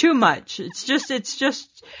 it's too much. It's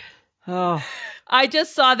just, oh. I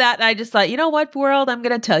just saw that and I just thought, you know what, world? I'm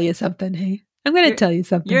going to tell you something, hey? I'm going to tell you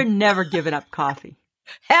something. You're never giving up coffee.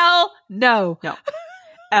 Hell no. No.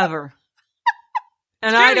 Ever.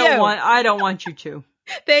 And I don't want you to.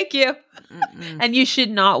 Thank you. Mm-mm. And you should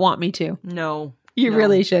not want me to. No. You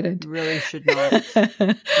really shouldn't. You really should not.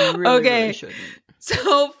 You really shouldn't.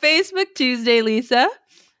 So Facebook Tuesday, Lisa,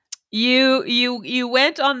 you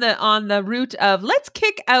went on the route of let's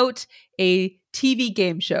kick out a TV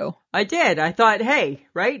game show. I did. I thought, hey,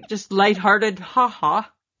 right? Just lighthearted, haha.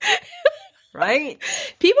 Right?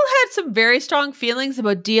 People had some very strong feelings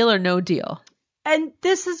about Deal or No Deal. And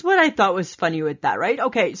this is what I thought was funny with that, right?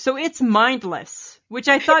 Okay, so it's mindless, which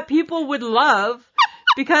I thought people would love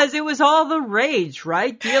because it was all the rage,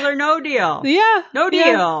 right? Deal or no deal. Yeah. No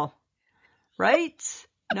deal. Right?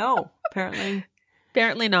 No, apparently.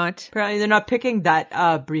 Apparently not. Apparently they're not picking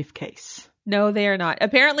that briefcase. No, they are not.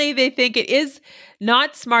 Apparently they think it is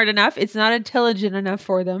not smart enough. It's not intelligent enough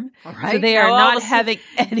for them. All right. So they are not having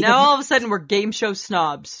any. Now all of a sudden we're game show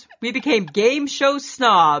snobs. We became game show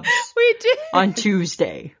snobs. We did. On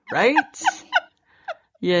Tuesday, right?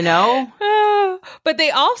 You know? But they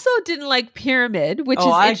also didn't like Pyramid, which is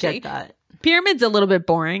interesting. I get that. Pyramid's a little bit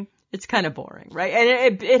boring. It's kind of boring, right?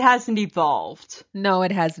 And it hasn't evolved. No,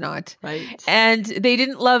 it has not. Right. And they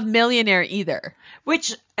didn't love Millionaire either.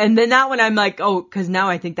 And then that one I'm like, oh, because now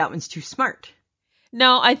I think that one's too smart.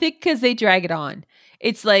 No, I think because they drag it on.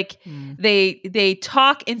 It's like they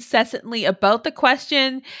talk incessantly about the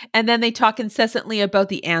question and then they talk incessantly about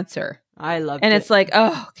the answer. I loved it. And it's like,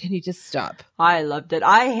 oh, can you just stop? I loved it.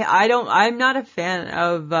 I'm not a fan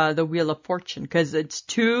of the Wheel of Fortune because it's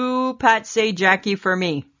too Pat Sajak-y for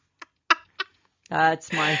me.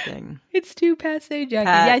 That's my thing. It's too passe, Jackie.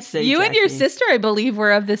 Yes, you and your sister, I believe,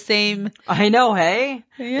 were of the same. I know, hey?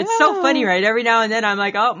 Yeah. It's so funny, right? Every now and then I'm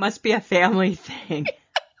like, oh, it must be a family thing.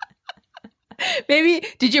 Maybe,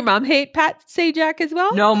 did your mom hate Pat Sajak as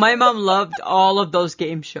well? No, my mom loved all of those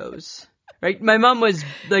game shows. Right? My mom was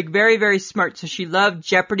like very, very smart. So she loved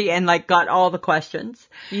Jeopardy and like got all the questions.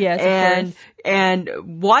 Yes.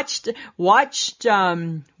 And watched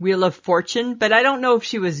Wheel of Fortune, but I don't know if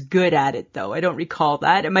she was good at it though. I don't recall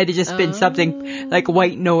that. It might have just been something like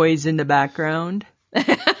white noise in the background.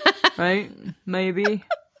 Right? Maybe.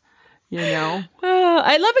 You know.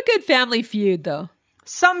 I love a good family feud though.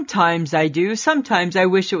 Sometimes I do. Sometimes I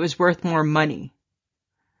wish it was worth more money.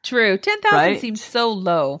 True. 10,000 seems so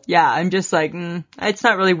low. Yeah, I'm just like, it's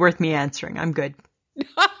not really worth me answering. I'm good.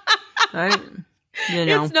 Right? You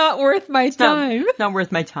know. It's not worth my time. It's not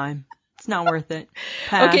worth my time. It's not worth it.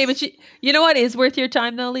 Pass. Okay, but you know what is worth your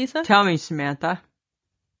time though, Lisa? Tell me, Samantha.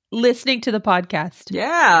 Listening to the podcast.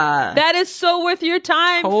 Yeah. That is so worth your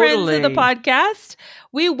time, friends of the podcast.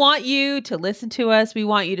 We want you to listen to us. We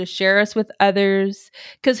want you to share us with others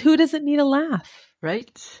because who doesn't need a laugh?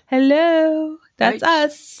 Right. Hello. That's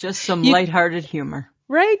us. Just some lighthearted humor.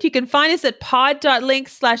 Right. You can find us at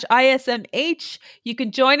pod.link/ISMH. You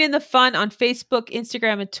can join in the fun on Facebook,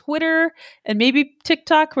 Instagram, and Twitter, and maybe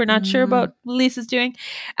TikTok. We're not sure about what Lisa's doing.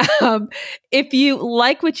 If you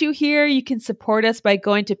like what you hear, you can support us by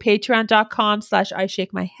going to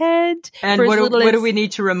patreon.com/IShakeMyHead. And what do we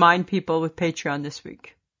need to remind people with Patreon this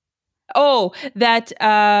week? Oh, that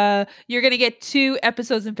you're going to get 2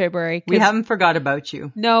 episodes in February. We haven't forgot about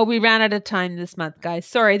you. No, we ran out of time this month, guys.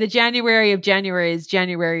 Sorry, the January of January is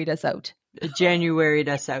Januaried us out. Januaried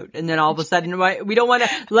us out. And then all of a sudden, we don't want to,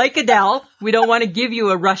 like Adele, we don't want to give you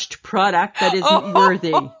a rushed product that isn't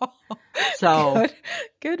worthy. So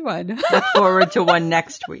good one. Look forward to one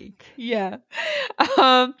next week. Yeah.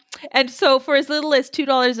 And so for as little as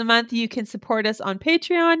 $2 a month, you can support us on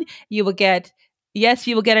Patreon. You will get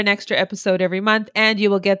an extra episode every month, and you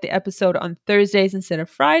will get the episode on Thursdays instead of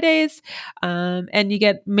Fridays. And you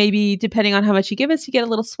get, maybe depending on how much you give us, you get a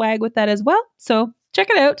little swag with that as well. So check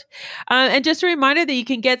it out. And just a reminder that you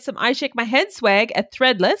can get some I Shake My Head swag at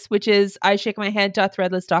Threadless, which is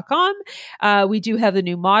ishakemyhead.threadless.com. We do have the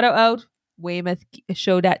new motto out. Weymouth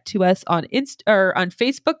showed that to us on on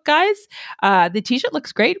Facebook, guys. The t-shirt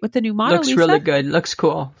looks great with the new motto. Looks really good. Looks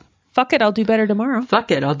cool. Fuck it, I'll do better tomorrow.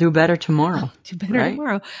 Fuck it, I'll do better tomorrow.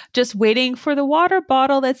 Tomorrow. Just waiting for the water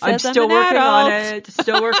bottle that says I'm still working on it.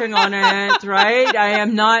 Still working on it, right? I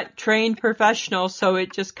am not trained professional, so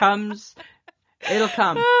it just comes. It'll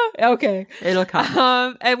come. Okay. It'll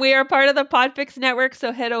come. And we are part of the Podfix Network,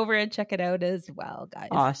 so head over and check it out as well, guys.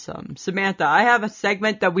 Awesome. Samantha, I have a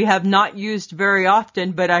segment that we have not used very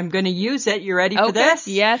often, but I'm going to use it. You ready for this?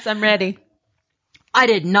 Yes, I'm ready. I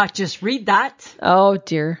did not just read that. Oh,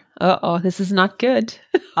 dear. Uh-oh, this is not good.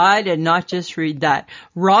 I did not just read that.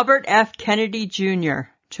 Robert F. Kennedy Jr.,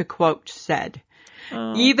 to quote, said,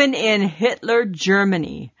 even in Hitler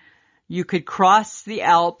Germany, you could cross the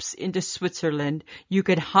Alps into Switzerland. You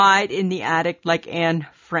could hide in the attic like Anne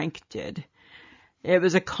Frank did. It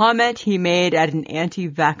was a comment he made at an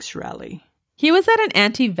anti-vax rally. He was at an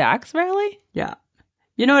anti-vax rally? Yeah.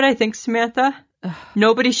 You know what I think, Samantha?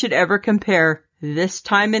 Nobody should ever compare this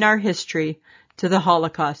time in our history to the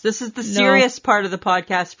Holocaust. This is the serious part of the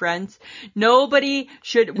podcast, friends. We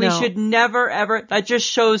should never ever, that just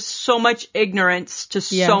shows so much ignorance to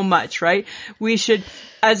so much, right? We should,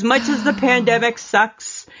 as much as the pandemic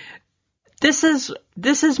sucks, this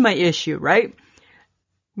is my issue, right?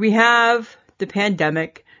 We have the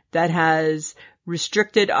pandemic that has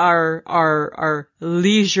restricted our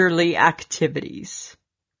leisurely activities.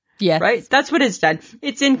 Yes. Right? That's what it's done.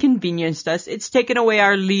 It's inconvenienced us. It's taken away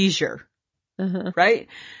our leisure. Right?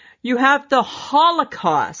 You have the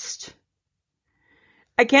Holocaust.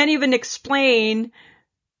 I can't even explain.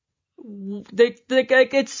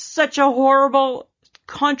 It's such a horrible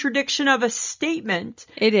contradiction of a statement.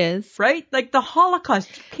 It is. Right? Like the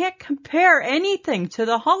Holocaust. You can't compare anything to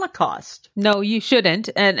the Holocaust. No, you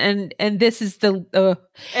shouldn't. And this is the...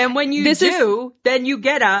 and when you do, then you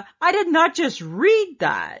get I did not just read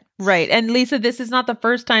that. Right. And Lisa, this is not the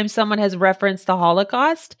first time someone has referenced the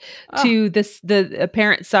Holocaust to the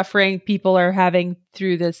apparent suffering people are having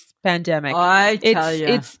through this pandemic. I tell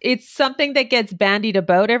you. It's something that gets bandied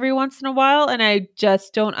about every once in a while, and I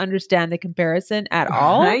just don't understand the comparison at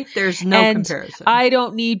all. Right? There's no comparison. I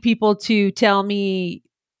don't need people to tell me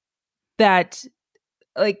that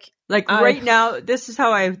right now, this is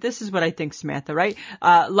what I think, Samantha, right?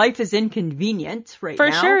 Life is inconvenient right now.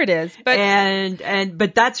 For sure it is. But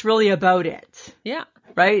but that's really about it. Yeah.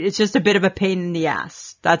 Right? It's just a bit of a pain in the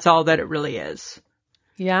ass. That's all that it really is.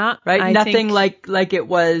 Yeah. Right? Nothing like it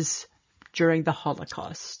was during the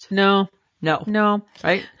Holocaust. No.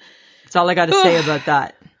 Right? That's all I got to say about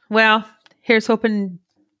that. Well, here's hoping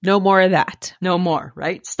no more of that. No more,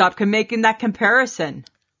 right? Stop making that comparison.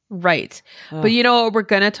 Right. But you know what we're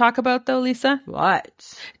going to talk about, though, Lisa?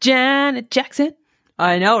 What? Janet Jackson.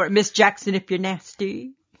 I know. Or Miss Jackson if you're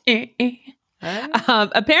nasty.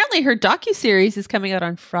 Apparently her docuseries is coming out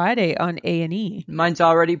on Friday on A&E. Mine's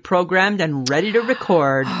already programmed and ready to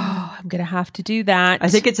record. I'm going to have to do that. I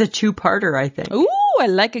think it's a 2-parter, I think. Ooh, I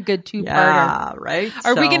like a good 2-parter. Yeah, right?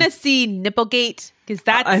 Are we going to see Nipplegate? Because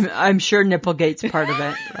that's... I'm sure Nipplegate's part of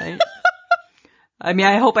it, right? I mean,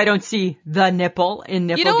 I hope I don't see the nipple in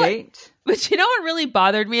Nipplegate. But you know what really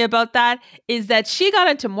bothered me about that is that she got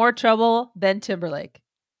into more trouble than Timberlake.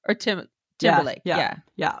 Or Timberlake. Yeah.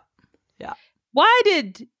 Why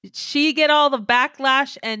did she get all the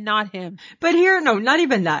backlash and not him? But not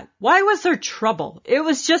even that. Why was there trouble? It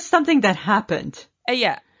was just something that happened.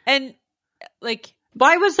 Yeah. And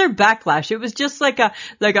why was there backlash? It was just like a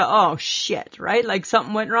oh shit, right? Like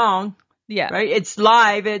something went wrong. Yeah. Right? It's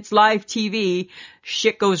live TV.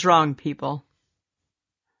 Shit goes wrong, people.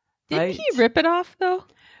 Didn't he rip it off though?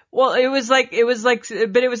 Well, it was like,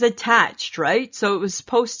 but it was attached, right? So it was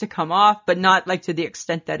supposed to come off, but not to the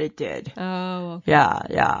extent that it did. Oh, okay.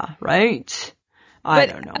 Yeah, right? I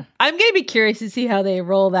don't know. I'm going to be curious to see how they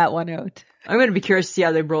roll that one out. I'm going to be curious to see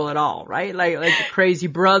how they roll it all, right? Like the crazy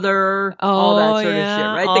brother, all that sort of shit,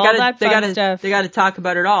 right? They got to talk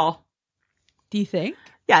about it all. Do you think?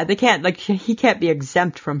 Yeah, they can't, he can't be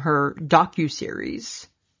exempt from her docuseries.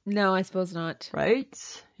 No, I suppose not.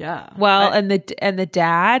 Right? Yeah. Well, and the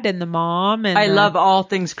dad and the mom and I love all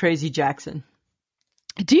things Crazy Jackson.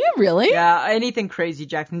 Do you really? Yeah, anything crazy,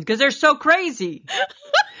 Jackson, because they're so crazy.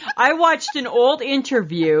 I watched an old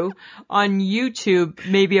interview on YouTube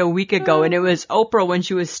maybe a week ago, and it was Oprah when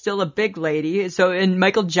she was still a big lady. So, and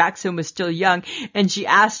Michael Jackson was still young, and she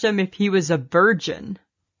asked him if he was a virgin.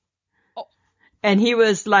 And he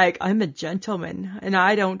was like, I'm a gentleman, and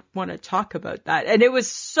I don't want to talk about that. And it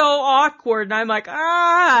was so awkward, and I'm like,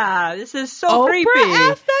 this is so creepy. Oprah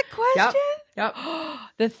asked that question? Yep.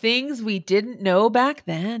 The things we didn't know back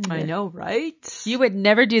then. I know, right? You would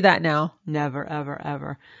never do that now. Never, ever,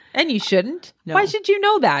 ever. And you shouldn't. No. Why should you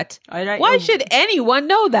know that? Why should anyone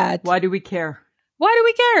know that? Why do we care? Why do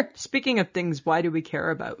we care? Speaking of things, why do we care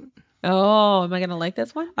about? Oh, am I going to like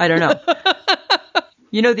this one? I don't know.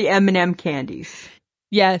 You know the M&M candies?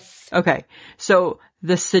 Yes. Okay. So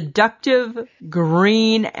the seductive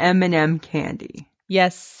green M&M candy.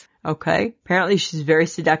 Yes. Okay. Apparently she's very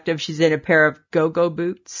seductive. She's in a pair of go-go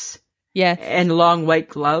boots. Yes. And long white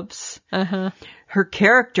gloves. Uh-huh. Her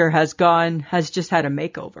character has just had a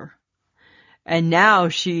makeover. And now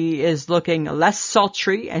she is looking less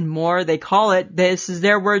sultry and more, they call it, this is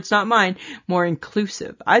their words, not mine, more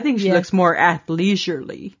inclusive. I think she looks more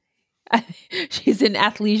athleisurely. She's in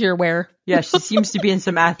athleisure wear. Yeah, she seems to be in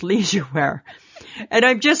some athleisure wear. And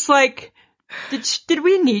I'm just like, did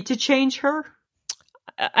we need to change her?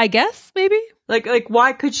 I guess, maybe. Like,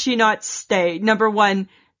 why could she not stay? Number one,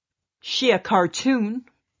 she a cartoon.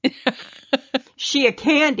 She a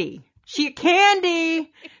candy. She's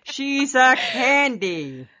a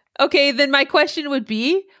candy. Okay, then my question would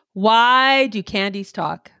be, why do candies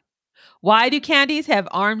talk? Why do candies have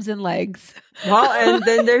arms and legs? Well, and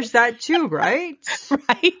then there's that too, right?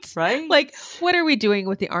 Right? Like, what are we doing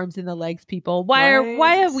with the arms and the legs, people? Why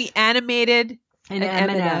have we animated an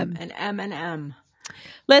M&M? An M&M.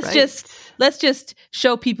 Let's just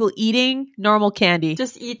show people eating normal candy.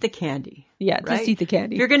 Just eat the candy. Yeah, right? Just eat the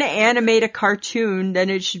candy. If you're going to animate a cartoon,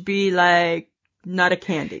 then it should be like not a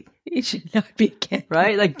candy. It should not be a candy.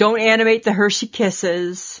 Right? Like, don't animate the Hershey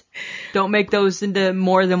Kisses. Don't make those into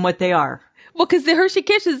more than what they are. Well, because the Hershey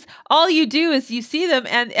Kisses, all you do is you see them,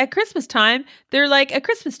 and at Christmas time, they're like a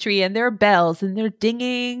Christmas tree, and there are bells, and they're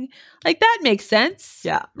dinging. Like, that makes sense.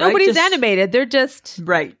 Yeah. Nobody's animated. They're just...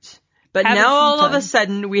 Right. But now all of a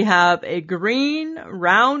sudden, we have a green,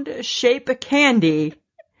 round shape of candy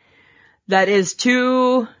that is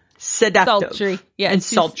too... seductive. Sultry. Yeah, and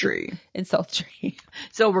sultry. And sultry.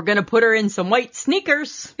 So we're going to put her in some white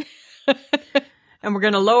sneakers. And we're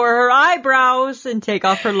going to lower her eyebrows and take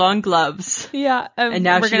off her long gloves. Yeah. And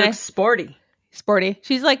now she looks sporty. Sporty.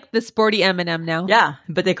 She's like the sporty M&M now. Yeah,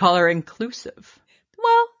 but they call her inclusive.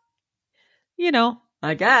 Well, you know.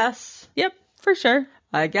 I guess. Yep, for sure.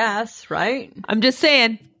 I guess, right? I'm just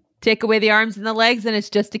saying. Take away the arms and the legs and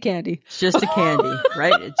it's just a candy. It's just a candy,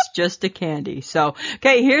 right? It's just a candy. So,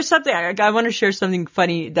 okay, here's something. I want to share something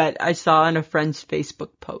funny that I saw on a friend's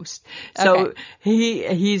Facebook post. So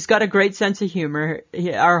he's got a great sense of humor.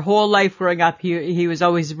 Our whole life growing up, he was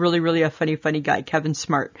always really, really a funny guy, Kevin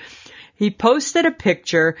Smart. He posted a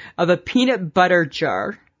picture of a peanut butter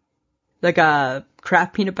jar, like a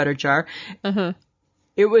Kraft peanut butter jar. Uh-huh.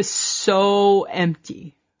 It was so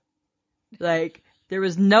empty. Like, there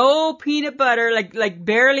was no peanut butter, like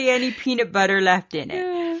barely any peanut butter left in it.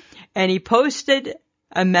 Yeah. And he posted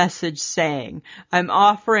a message saying, I'm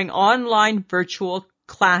offering online virtual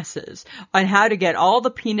classes on how to get all the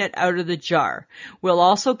peanut out of the jar. We'll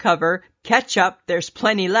also cover ketchup, there's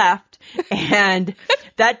plenty left, and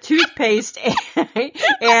that toothpaste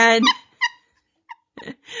and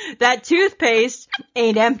that toothpaste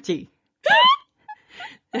ain't empty.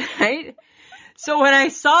 Right? So when I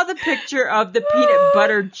saw the picture of the peanut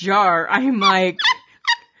butter jar, I'm like,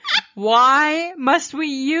 why must we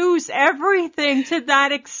use everything to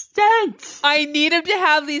that extent? I need him to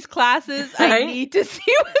have these classes. Right? I need to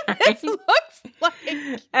see what this looks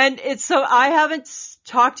like. And it's so I haven't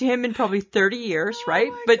talked to him in probably 30 years,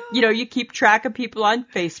 right? But, God. You know, you keep track of people on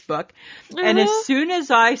Facebook. Uh-huh. And as soon as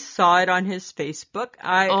I saw it on his Facebook,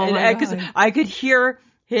 I could hear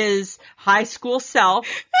his high school self,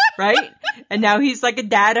 right? And now he's like a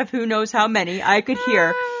dad of who knows how many. I could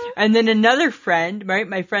hear. And then another friend, right?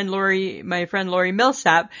 My friend Lori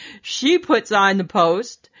Millsap, she puts on the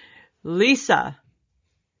post, Lisa,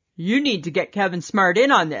 you need to get Kevin Smart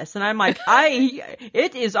in on this. And I'm like,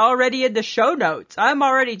 it is already in the show notes. I'm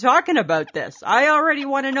already talking about this. I already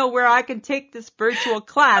want to know where I can take this virtual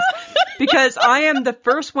class because I am the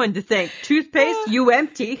first one to think, toothpaste, you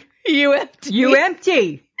empty. You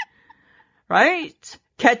empty. Right?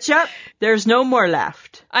 Ketchup, there's no more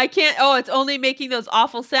left. I can't. Oh, it's only making those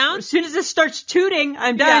awful sounds? As soon as it starts tooting,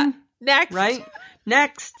 I'm done. Yeah. Next. Right?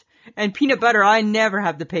 Next. And peanut butter, I never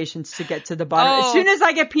have the patience to get to the bottom. As soon as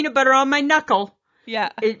I get peanut butter on my knuckle,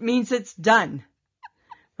 it means it's done.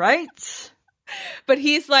 Right? But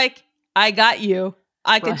he's like, I got you.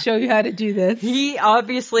 I can show you how to do this. He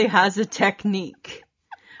obviously has a technique.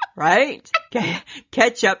 Right?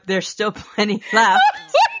 Ketchup, there's still plenty left.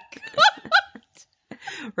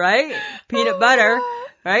 Right? Peanut butter.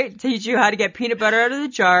 Right? Teach you how to get peanut butter out of the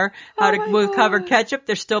jar, how to cover ketchup.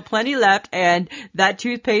 There's still plenty left, and that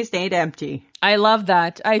toothpaste ain't empty. I love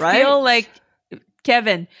that. I feel like,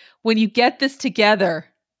 Kevin, when you get this together,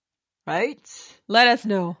 right? Let us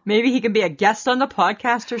know. Maybe he can be a guest on the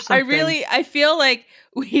podcast or something. I feel like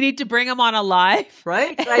we need to bring him on a live.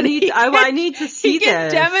 Right? I need to see this. He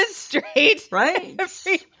can demonstrate. Right?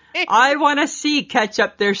 I want to see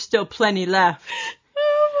ketchup. There's still plenty left.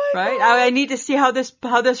 Right? I need to see how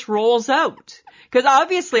this rolls out. Because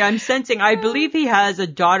obviously I'm sensing, I believe he has a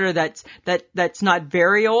daughter that's not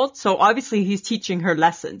very old. So obviously he's teaching her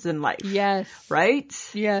lessons in life. Yes. Right?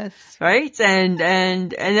 Yes. Right? And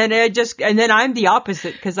then I'm the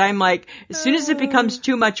opposite, because I'm like, as soon as it becomes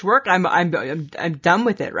too much work, I'm done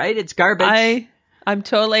with it, right? It's garbage. I'm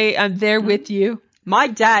there with you. My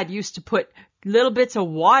dad used to put little bits of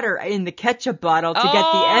water in the ketchup bottle to get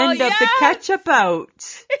the end of the ketchup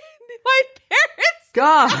out. My parents.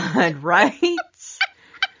 God, right?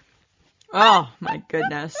 Oh, my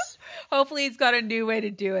goodness. Hopefully he's got a new way to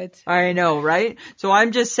do it. I know, right? So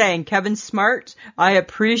I'm just saying, Kevin's smart. I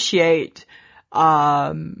appreciate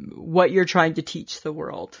what you're trying to teach the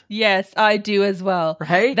world. Yes, I do as well.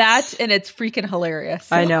 Right? That, and it's freaking hilarious.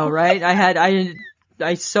 So. I know, right?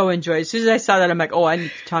 I so enjoyed it. As soon as I saw that, I'm like, oh, I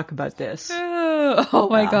need to talk about this. Oh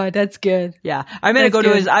my God, that's good. Yeah. I'm going to go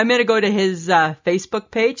to his Facebook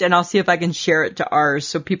page, and I'll see if I can share it to ours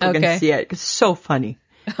so people can see it. It's so funny.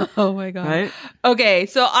 Oh my God. Right? Okay.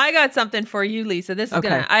 So I got something for you, Lisa. This is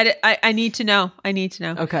I need to know.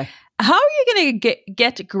 Okay. How are you going to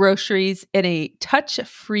get groceries in a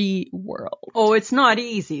touch-free world? Oh, it's not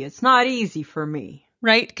easy. It's not easy for me.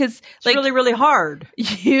 Right? Because it's really, really hard.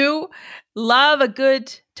 You love a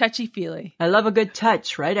good touchy-feely. I love a good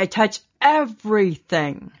touch, right? I touch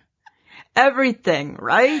everything. Everything,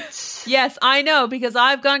 right? Yes, I know, because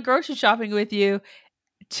I've gone grocery shopping with you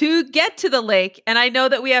to get to the lake, and I know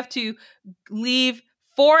that we have to leave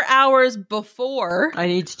 4 hours before. I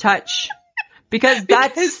need to touch. Because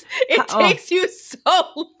it takes you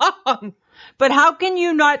so long. But how can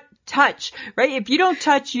you not touch, right? If you don't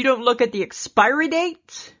touch, you don't look at the expiry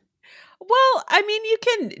date. Well,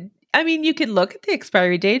 you can look at the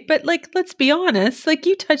expiry date, but let's be honest,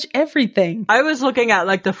 you touch everything. I was looking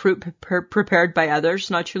at the fruit prepared by others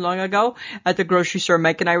not too long ago at the grocery store.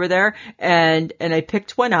 Mike and I were there, and I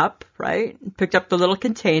picked one up, right? Picked up the little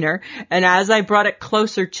container, and as I brought it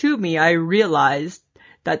closer to me, I realized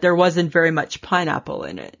that there wasn't very much pineapple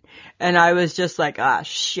in it. And I was just like,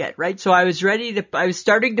 shit, right? So I was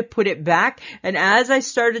starting to put it back. And as I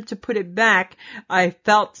started to put it back, I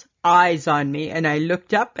felt eyes on me. And I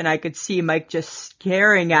looked up and I could see Mike just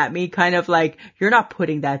staring at me, kind of like, you're not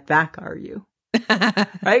putting that back, are you?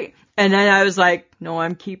 Right? And then I was like, no,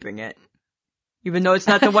 I'm keeping it. Even though it's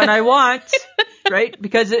not the one I want, right?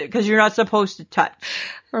 Because you're not supposed to touch.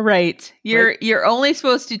 Right. You're only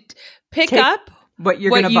supposed to pick up what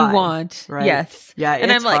you want. Right. Yes. Yeah,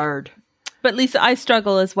 it's hard. But Lisa, I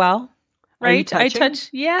struggle as well. Right? I touch.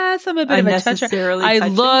 Yes, I'm a bit of a toucher. I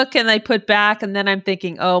look and I put back, and then I'm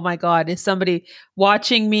thinking, oh my God, is somebody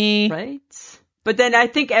watching me? Right. But then I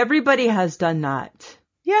think everybody has done that.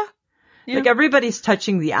 Yeah. Everybody's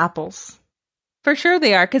touching the apples. For sure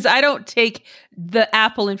they are, because I don't take the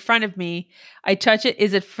apple in front of me. I touch it.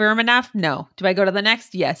 Is it firm enough? No. Do I go to the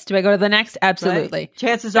next? Yes. Do I go to the next? Absolutely. Right.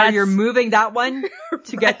 Chances are you're moving that one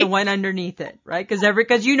to get the one underneath it, right? Because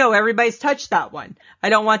everybody's touched that one. I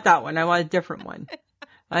don't want that one. I want a different one.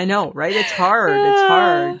 I know, right? It's hard. It's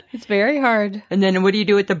hard. It's very hard. And then what do you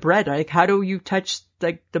do with the bread? How do you touch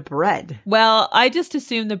the bread? Well, I just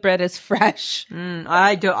assume the bread is fresh.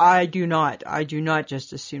 I do not. I do not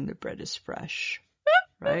just assume the bread is fresh.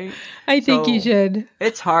 Right? I think you should.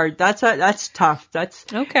 It's hard. That's tough.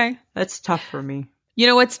 Okay. That's tough for me. You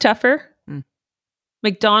know what's tougher?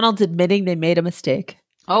 McDonald's admitting they made a mistake.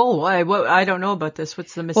 Oh, I don't know about this.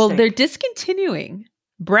 What's the mistake? Well, they're discontinuing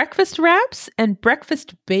breakfast wraps and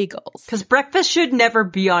breakfast bagels. Because breakfast should never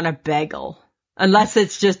be on a bagel. Unless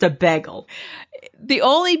it's just a bagel. The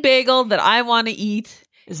only bagel that I want to eat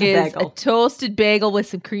is a toasted bagel with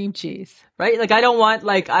some cream cheese. Right? I don't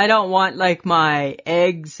want my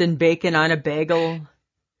eggs and bacon on a bagel.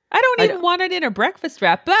 I don't even want it in a breakfast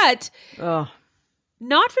wrap, but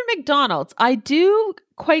Not from McDonald's. I do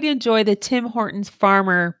quite enjoy the Tim Hortons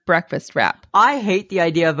Farmer breakfast wrap. I hate the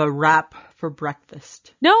idea of a wrap for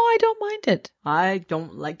breakfast. No, I don't mind it. I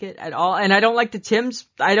don't like it at all. And I don't like the Tim's.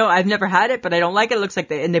 I've never had it, but I don't like it. It looks like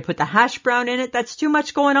and they put the hash brown in it. That's too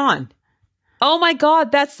much going on. Oh my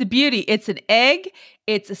God, that's the beauty. It's an egg,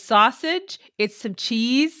 it's a sausage, it's some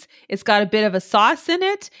cheese, it's got a bit of a sauce in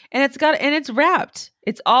it, and it's wrapped.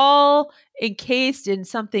 It's all encased in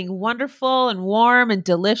something wonderful and warm and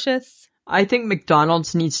delicious. I think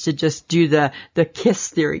McDonald's needs to just do the KISS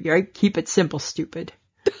theory, right? Keep it simple, stupid.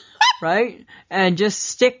 Right? And just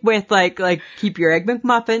stick with like keep your Egg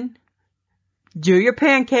McMuffin, do your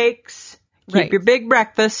pancakes, keep your big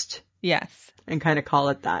breakfast. Yes. And kind of call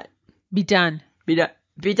it that. Be done.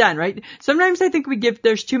 Be done, right? Sometimes I think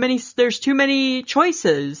there's too many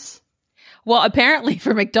choices. Well, apparently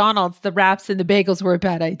for McDonald's, the wraps and the bagels were a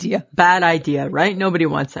bad idea. Bad idea, right? Nobody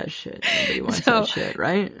wants that shit.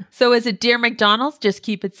 Right? So is it Dear McDonald's? Just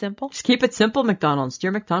keep it simple? Just keep it simple, McDonald's.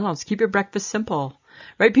 Dear McDonald's, keep your breakfast simple.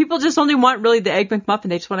 Right? People just only want really the Egg McMuffin.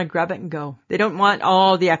 They just want to grab it and go. They don't want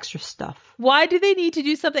all the extra stuff. Why do they need to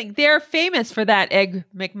do something? They're famous for that Egg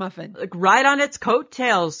McMuffin. Like ride on its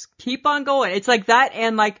coattails. Keep on going. It's like that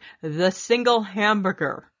and like the single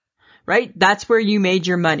hamburger. Right? That's where you made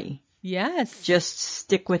your money. Yes. Just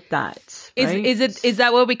stick with that. Right? Is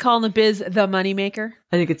that what we call in the biz the money maker?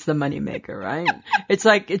 I think it's the money maker, right? it's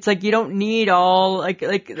like you don't need all like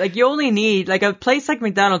you only need like a place like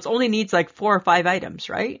McDonald's only needs like 4 or 5 items,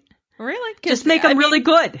 right? Really? Just make them really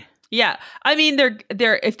good. Yeah. I mean,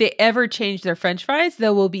 they're if they ever change their French fries,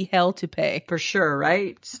 there will be hell to pay. For sure,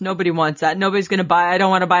 right? Nobody wants that. Nobody's going to buy. I don't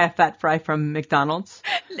want to buy a fat fry from McDonald's.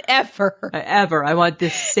 Ever. I want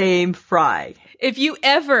this same fry. If you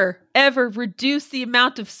ever reduce the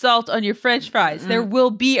amount of salt on your French fries, there will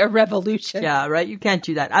be a revolution. Yeah, right? You can't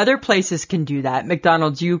do that. Other places can do that.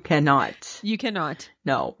 McDonald's, you cannot. You cannot.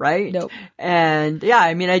 No, right? Nope. And yeah,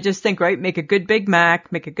 I mean, I just think, right? Make a good Big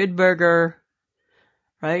Mac, make a good burger,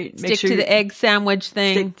 right? Stick to the egg sandwich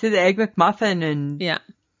thing. Stick to the Egg McMuffin and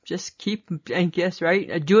just keep, I guess,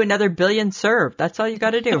 right? Do another billion serve. That's all you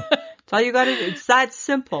got to do. That's all you got to do. It's that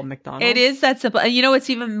simple, McDonald's. It is that simple. And you know what's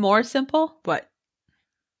even more simple? What?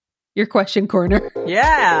 Your question corner.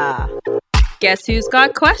 Yeah. Guess who's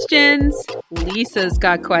got questions? Lisa's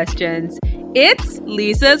got questions. It's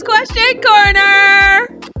Lisa's question corner.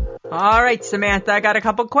 All right, Samantha, I got a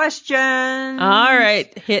couple questions. All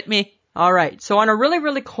right, hit me. All right. So on a really,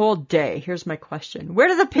 really cold day, here's my question. Where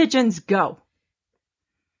do the pigeons go?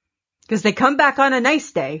 Because they come back on a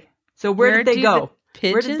nice day. So where did they go?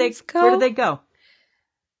 Where did they go?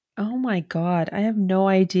 Oh my God, I have no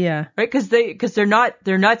idea. Right, because they're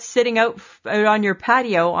not sitting out on your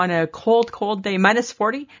patio on a cold day,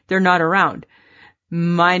 -40. They're not around.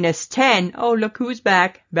 -10. Oh, look who's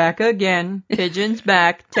back again. Pigeons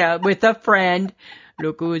back with a friend.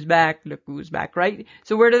 Look who's back. Right.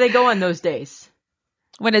 So where do they go on those days?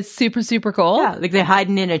 When it's super, super cold? Yeah, like they're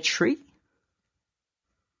hiding in a tree.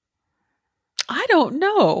 I don't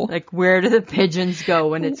know. Like where do the pigeons go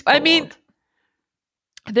when it's cold? I mean,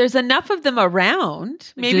 there's enough of them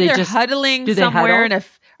around. Maybe they're huddling somewhere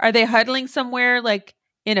are they huddling somewhere like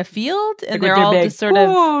in a field and they're all just sort of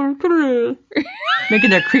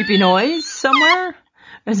making their creepy noise somewhere?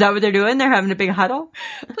 Is that what they're doing? They're having a big huddle?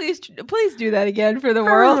 Please do that again for the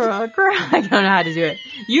world. I don't know how to do it.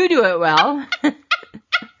 You do it well.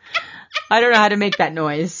 I don't know how to make that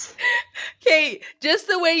noise. Okay, just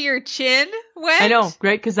the way your chin went. I know,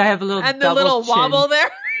 great, because I have a little and the little chin. wobble there.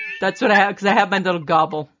 That's what I have, because I have my little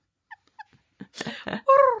gobble.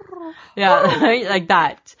 Yeah, right? Like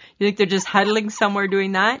that. You think they're just huddling somewhere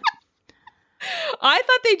doing that? I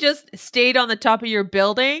thought they just stayed on the top of your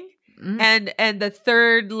building and the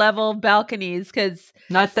third level balconies because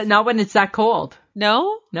not when it's that cold.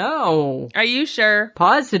 No? No. Are you sure?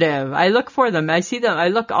 Positive. I look for them. I see them. I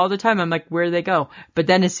look all the time. I'm like, where do they go? But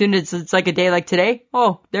then as soon as it's like a day like today,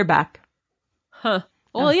 oh, they're back. Huh.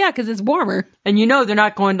 Well, yeah, because it's warmer. And they're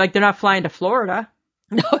not going, like, they're not flying to Florida.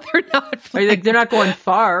 No, they're not. They're not going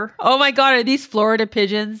far. Oh my God, are these Florida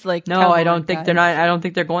pigeons? Like, no, I don't think they're not. I don't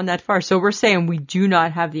think they're going that far. So we're saying we do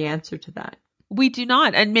not have the answer to that. We do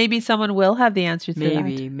not, and maybe someone will have the answer to that.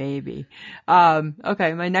 Maybe.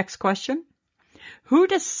 Okay, my next question: who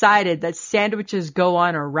decided that sandwiches go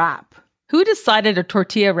on a wrap? Who decided a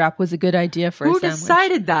tortilla wrap was a good idea for a sandwich? Who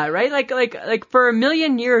decided that? Right? Like for a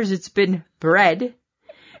million years, it's been bread,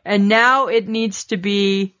 and now it needs to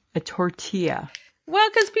be a tortilla. Well,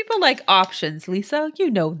 because people like options, Lisa. You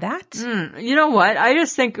know that. You know what? I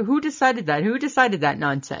just think, who decided that? Who decided that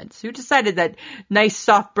nonsense? Who decided that nice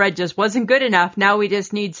soft bread just wasn't good enough? Now we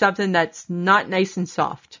just need something that's not nice and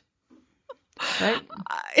soft. Right?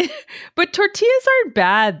 But tortillas aren't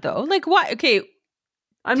bad, though. Like, what? Okay.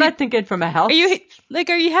 I'm not thinking from a health.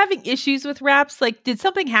 Are you having issues with wraps? Like, did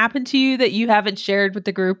something happen to you that you haven't shared with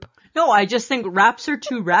the group? No, I just think wraps are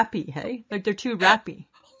too wrappy, hey? Like, they're too wrappy.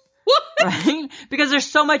 What? Right? Because there's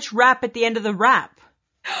so much wrap at the end of the wrap.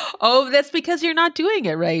 Oh, that's because you're not doing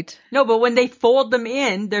it right. No, but when they fold them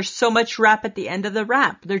in, there's so much wrap at the end of the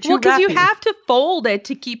wrap. They're too wrappy. Well, because you have to fold it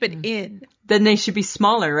to keep it in. Then they should be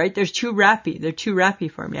smaller, right? They're too wrappy. They're too wrappy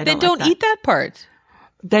for me. Then don't eat that part.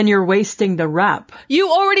 Then you're wasting the wrap.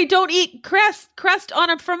 You already don't eat crust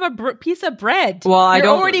on from a piece of bread. Well, you're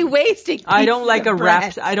already wasting. I don't like a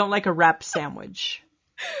bread. wrap. I don't like a wrap sandwich.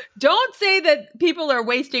 Don't say that people are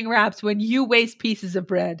wasting wraps when you waste pieces of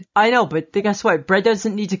bread. I know, but guess what? Bread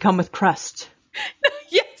doesn't need to come with crust.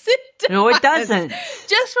 Yes, it does. No, it doesn't.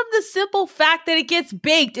 Just from the simple fact that it gets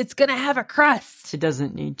baked, it's going to have a crust. It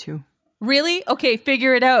doesn't need to. Really? Okay,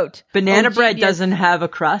 figure it out. Banana bread doesn't have a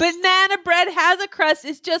crust. Banana bread has a crust.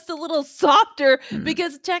 It's just a little softer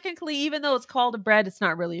because technically, even though it's called a bread, it's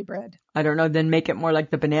not really a bread. I don't know. Then make it more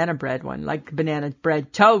like the banana bread one, like banana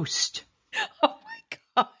bread toast. Oh my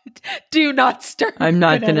God. Do not start. I'm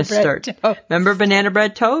not going to start. Toast. Remember banana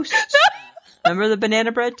bread toast? Remember the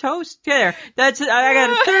banana bread toast? There. I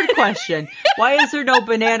got a third question. Why is there no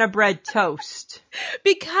banana bread toast?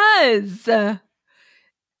 Because...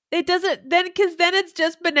 it doesn't because then it's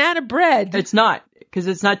just banana bread. It's not because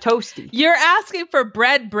it's not toasty. You're asking for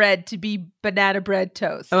bread to be banana bread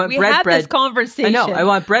toast. I want we had this conversation. I know. I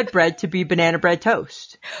want bread to be banana bread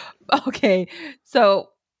toast. Okay, so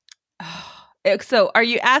are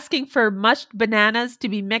you asking for mushed bananas to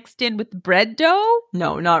be mixed in with bread dough?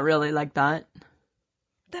 No, not really like that.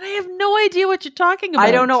 Then I have no idea what you're talking about.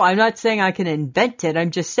 I don't know. I'm not saying I can invent it.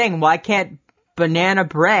 I'm just saying why can't banana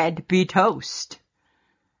bread be toast?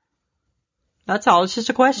 That's all. It's just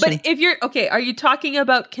a question. But if you're okay, are you talking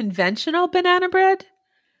about conventional banana bread?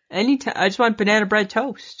 Anytime. I just want banana bread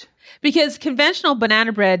toast. Because conventional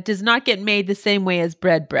banana bread does not get made the same way as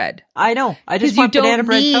bread. I know. I just want banana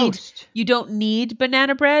bread toast. You don't need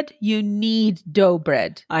banana bread. You need dough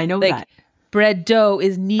bread. I know that. Bread dough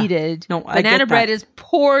is needed. No, I banana get bread that. is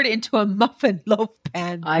poured into a muffin loaf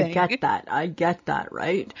pan. I get that,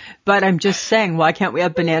 right? But I'm just saying, why can't we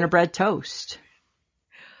have banana bread toast?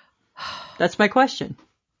 That's my question.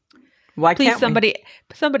 Why Please, can't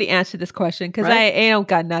somebody answer this question because Right? I don't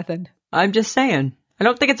got nothing. I'm just saying. I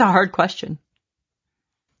don't think it's a hard question.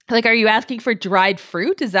 Like, are you asking for dried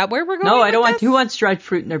fruit? Is that where we're going? No, I don't with want. Who wants dried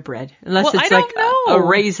fruit in their bread? Unless Well, it's I like don't know. a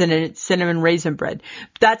raisin and it's cinnamon raisin bread.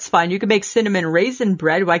 That's fine. You can make cinnamon raisin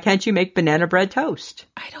bread. Why can't you make banana bread toast?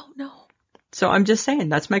 I don't know. So I'm just saying.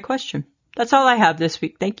 That's my question. That's all I have this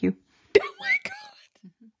week. Thank you. Oh my God.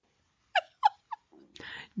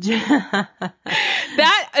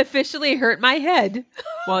 That officially hurt my head.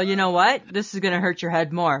 Well, you know what? This is going to hurt your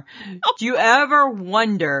head more. Do you ever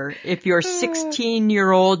wonder if your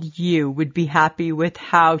 16-year-old you would be happy with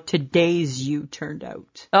how today's you turned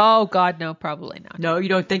out? Oh God, no, probably not. No, you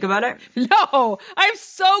don't think about it? No, I'm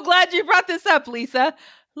so glad you brought this up, Lisa.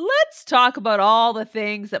 Let's talk about all the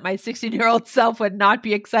things that my 16-year-old self would not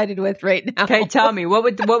be excited with right now. Okay, tell me, what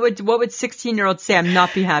would 16-year-old Sam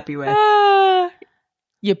not be happy with?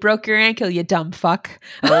 You broke your ankle, you dumb fuck.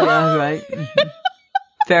 Oh, yeah, right. Mm-hmm.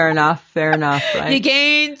 Fair enough, right? You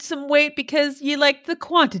gained some weight because you like the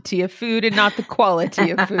quantity of food and not the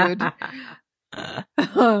quality of food.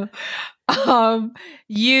 I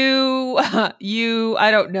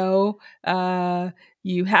don't know.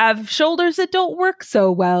 You have shoulders that don't work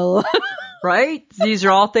so well. Right? These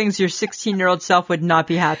are all things your 16-year-old self would not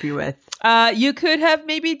be happy with. You could have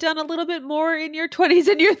maybe done a little bit more in your 20s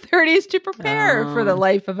and your 30s to prepare for the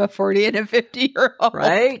life of a 40 and a 50-year-old.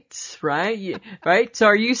 Right. So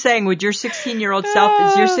are you saying would your 16-year-old self,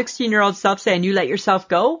 is your 16-year-old self saying you let yourself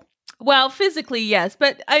go? Well, physically, yes.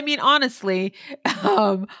 But I mean, honestly,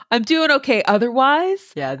 I'm doing okay otherwise.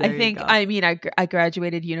 Yeah, there I think, you go. I mean, I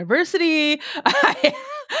graduated university. I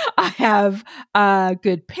have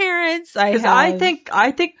good parents. I think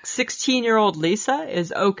 16-year-old Lisa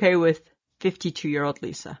is okay with 52-year-old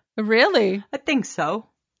Lisa. Really? I think so.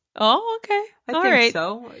 Oh, okay. I think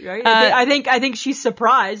so. Right? I think she's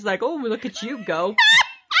surprised. Like, oh, look at you go.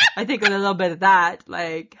 I think a little bit of that.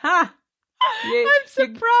 Like, huh? I'm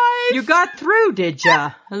surprised. You got through, did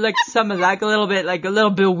ya? Like some of like a little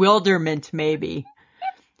bewilderment, maybe.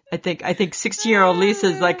 I think 16-year-old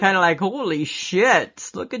Lisa's like kind of like, holy shit,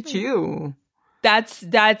 look at you.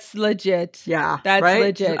 That's legit. Yeah. That's right?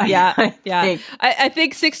 legit. Yeah. I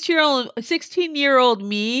think 16-year-old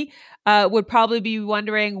me would probably be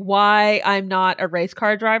wondering why I'm not a race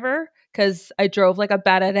car driver, because I drove like a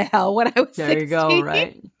bat out of hell when I was 16. There you go,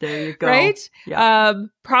 right? There you go. Right? Yeah.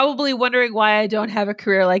 Probably wondering why I don't have a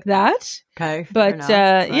career like that. Okay. But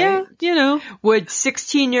right? yeah, you know. Would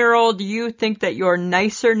 16-year-old you think that you're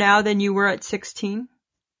nicer now than you were at 16?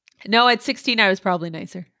 No, at 16 I was probably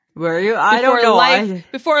nicer. Were you? I don't know.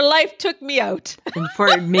 Before life took me out. And before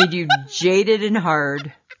it made you jaded and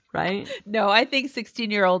hard, right? No, I think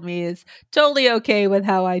 16-year-old me is totally okay with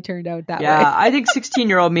how I turned out that way. Yeah, I think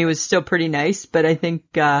 16-year-old me was still pretty nice, but I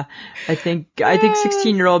think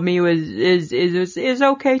 16-year-old me is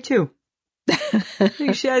okay too. I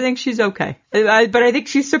think she's okay. But I think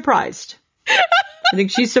she's surprised. I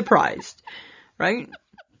think she's surprised, right?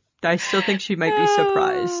 I still think she might be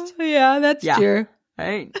surprised. Yeah, that's true.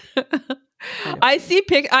 Right?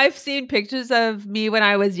 I've seen pictures of me when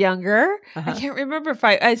I was younger. I can't remember if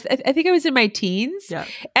I think I was in my teens. Yeah.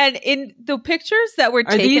 And in the pictures that were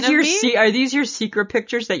taken of me, are these your secret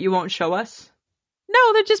pictures that you won't show us?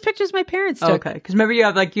 No, they're just pictures my parents took. Okay, because remember you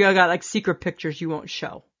got secret pictures you won't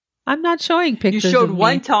show. I'm not showing pictures. You showed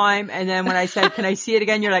one time, and then when I said, "Can I see it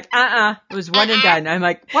again?" You're like, it was one and done. I'm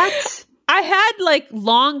like, what? I had like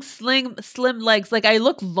long, slim legs. Like I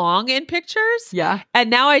look long in pictures. Yeah. And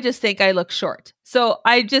now I just think I look short. So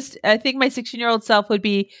I think my 16-year-old self would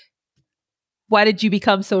be, why did you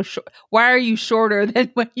become so short? Why are you shorter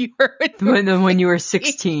than when you were when you were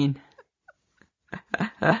 16?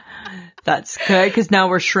 That's good, because now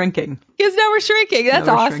we're shrinking. That's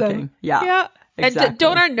awesome. Shrinking. Yeah. Yeah. Exactly. And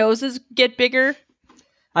don't our noses get bigger?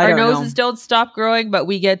 Our noses don't stop growing, but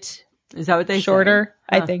we get... Is that what they shorter?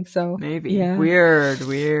 Huh. I think so. Maybe. Yeah. Weird.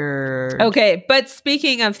 Okay, but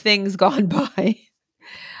speaking of things gone by,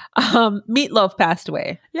 Meatloaf passed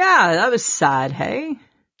away. Yeah, that was sad, hey?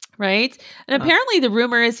 Right? And apparently the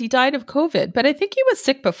rumor is he died of COVID, but I think he was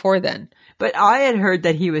sick before then. But I had heard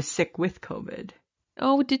that he was sick with COVID.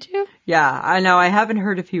 Oh, did you? Yeah, I know. I haven't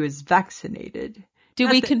heard if he was vaccinated. Can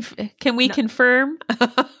we confirm?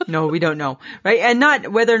 No, we don't know, right? And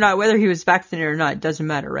not whether he was vaccinated or not, it doesn't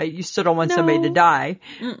matter, right? You still don't want somebody to die,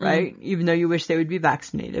 right? Even though you wish they would be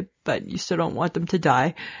vaccinated, but you still don't want them to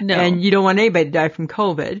die. No. And you don't want anybody to die from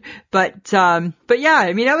COVID. But yeah,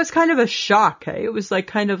 I mean, that was kind of a shock, hey? It was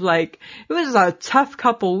it was a tough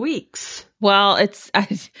couple weeks. Well, I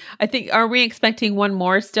think, are we expecting one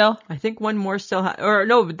more still? I think one more still,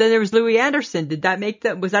 no, but then there was Louis Anderson. Did that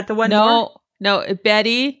was that the one more? No,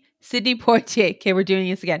 Betty, Sidney Poitier. Okay, we're doing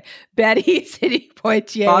this again. Betty, Sidney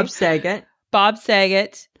Poitier. Bob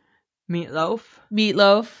Saget.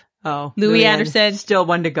 Meatloaf. Oh. Louis Anderson. Still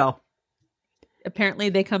one to go. Apparently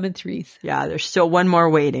they come in threes. Yeah, there's still one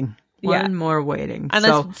more waiting. One more waiting.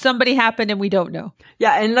 Unless somebody happened and we don't know.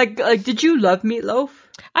 Yeah, and like did you love Meatloaf?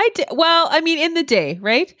 I did. Well, I mean, in the day,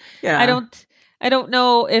 right? Yeah. I don't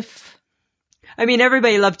know if... I mean,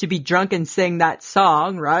 everybody loved to be drunk and sing that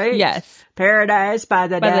song, right? Yes. Paradise by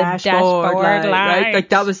the dashboard light, right? Like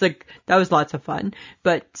that was lots of fun.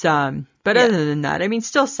 But other than that, I mean,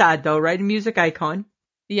 still sad though, right? A music icon.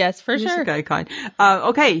 Yes, for sure. Music icon.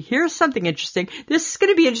 Okay, here's something interesting. This is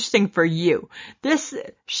going to be interesting for you.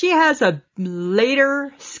 She has a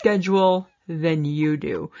later schedule than you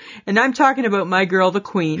do. And I'm talking about my girl, the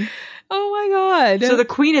Queen. Oh my God. So the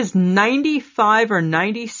Queen is 95 or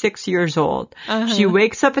 96 years old. She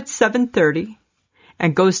wakes up at 7:30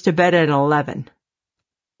 and goes to bed at 11.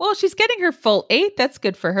 Well, she's getting her full 8. That's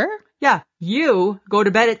good for her. Yeah. You go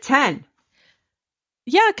to bed at 10.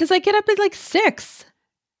 Yeah, because I get up at like 6.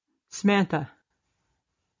 Samantha.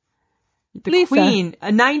 The Lisa. Queen, a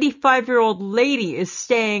 95-year-old lady, is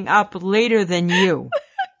staying up later than you.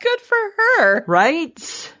 Good for her.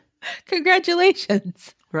 Right?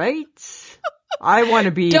 Congratulations. Right? I want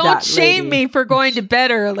to be that lady. Don't shame me for going to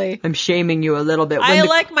bed early. I'm shaming you a little bit. I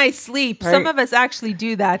like my sleep. Right? Some of us actually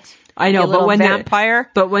do that. I know,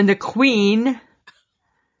 but when the Queen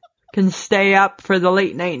can stay up for the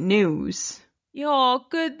late night news. Yo,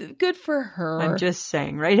 good for her. I'm just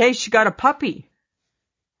saying, right? Hey, she got a puppy.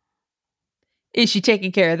 Is she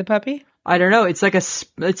taking care of the puppy? I don't know. It's like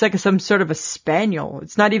some sort of a spaniel.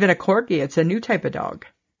 It's not even a corgi. It's a new type of dog.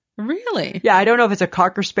 Really? Yeah, I don't know if it's a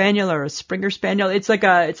Cocker Spaniel or a Springer Spaniel. It's like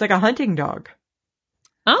a hunting dog.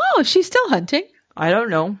 Oh, she's still hunting? I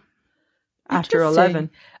don't know. After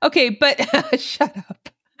 11. Okay, but shut up.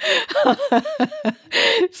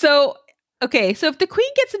 So if the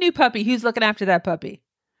Queen gets a new puppy, who's looking after that puppy?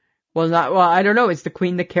 Well, I don't know. Is the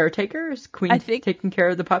Queen the caretaker? Is Queen taking care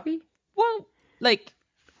of the puppy? Well, like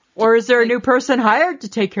Or is there a new person hired to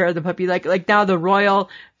take care of the puppy? Like now the royal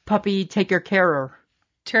puppy taker carer.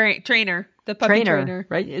 Trainer. The puppy trainer.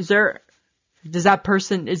 Right? Is that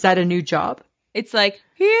a new job? It's like,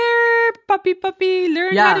 here, puppy,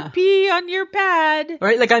 learn how to pee on your pad.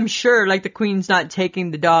 Right? Like, I'm sure, like, the queen's not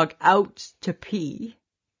taking the dog out to pee.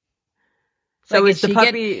 So like, is the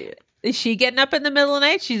puppy... Is she getting up in the middle of the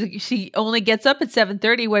night? She only gets up at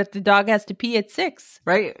 7:30. What if the dog has to pee at 6?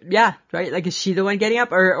 Right? Yeah. Right? Like, is she the one getting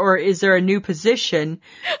up? Or is there a new position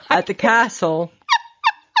at the castle?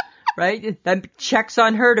 Right? That checks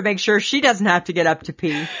on her to make sure she doesn't have to get up to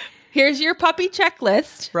pee. Here's your puppy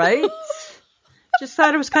checklist. Right? Just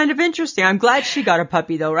thought it was kind of interesting. I'm glad she got a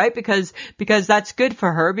puppy though, right? Because that's good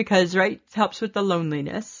for her because, right, it helps with the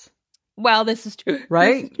loneliness. Well, this is true.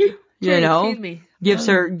 Right? You know, excuse me. Gives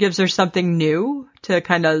her something new to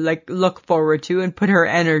kind of like look forward to and put her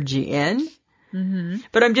energy in. Mm-hmm.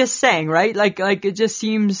 But I'm just saying, right? Like it just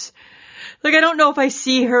seems like I don't know if I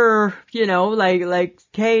see her, you know, like,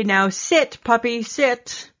 hey, now sit, puppy,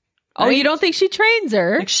 sit. Oh, right? You don't think she trains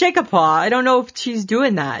her? Like shake a paw. I don't know if she's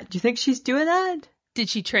doing that. Do you think she's doing that? Did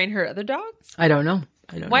she train her other dogs? I don't know.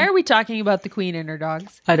 Why are we talking about the queen and her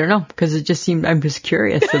dogs? I don't know, because it just seemed, I'm just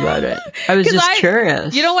curious about it. I was just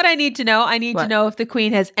curious. You know what I need to know? I need to know if the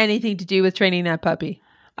queen has anything to do with training that puppy.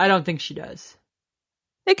 I don't think she does.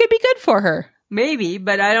 It could be good for her. Maybe,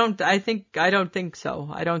 but I don't think so.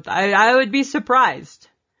 I would be surprised.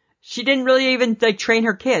 She didn't really even like train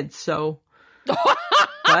her kids, so.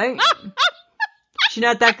 Right? She's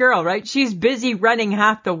not that girl, right? She's busy running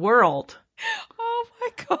half the world. Oh my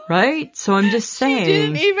God. Right? So I'm just saying. She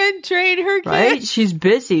didn't even train her kids. Right? She's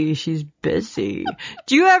busy.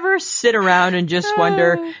 Do you ever sit around and just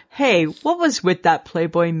wonder, hey, what was with that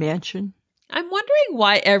Playboy mansion? I'm wondering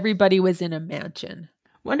why everybody was in a mansion.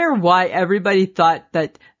 Wonder why everybody thought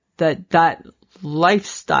that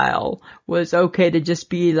lifestyle was okay to just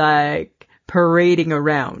be like parading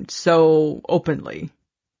around so openly.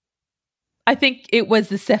 I think it was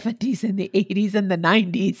the 70s and the 80s and the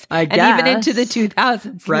 90s. I guess. And even into the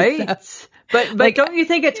 2000s. Right? Lisa. But like, don't you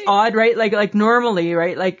think it's odd, right? Like normally,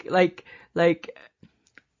 right? Like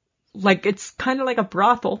it's kind of like a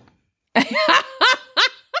brothel.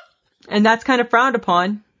 And that's kind of frowned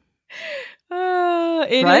upon.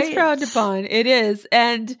 It is frowned upon. It is.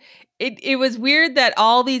 And it was weird that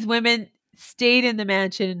all these women stayed in the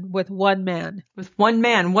mansion with one man.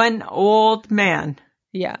 One old man.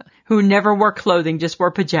 Yeah. Who never wore clothing, just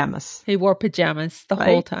wore pajamas. He wore pajamas the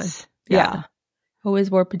whole time. Yeah. Always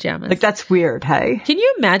wore pajamas. Like, that's weird, hey? Can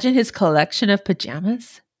you imagine his collection of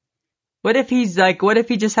pajamas? What if he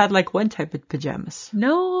just had like one type of pajamas?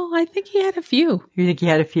 No, I think he had a few. You think he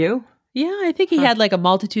had a few? Yeah, I think he had like a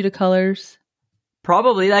multitude of colors.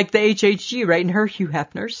 Probably like the HHG, right? And her Hugh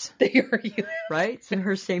Hefners. Right? It's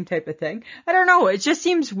her same type of thing. I don't know. It just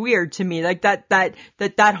seems weird to me. Like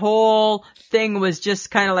that whole thing was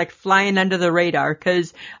just kind of like flying under the radar.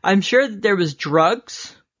 Cause I'm sure that there was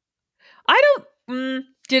drugs.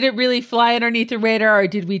 Did it really fly underneath the radar or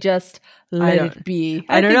did we just let it be?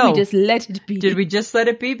 I don't know. We just let it be. Did we just let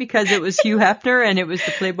it be because it was Hugh Hefner and it was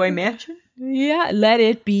the Playboy Mansion? Yeah, let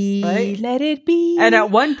it be. Right? Let it be. And at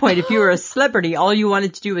one point, if you were a celebrity, all you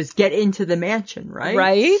wanted to do was get into the mansion, right?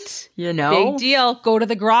 Right? You know? Big deal. Go to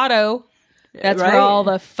the grotto. That's where all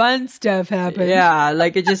the fun stuff happens. Yeah,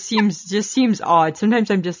 like it just seems odd. Sometimes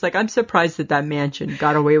I'm just like, I'm surprised that mansion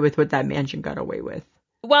got away with what that mansion got away with.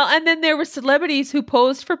 Well, and then there were celebrities who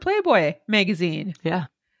posed for Playboy magazine. Yeah.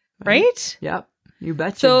 Right? Yep. You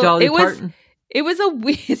betcha. So Dolly Parton.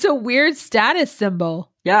 It's a weird status symbol.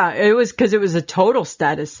 Yeah, it was because it was a total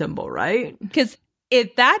status symbol, right? Because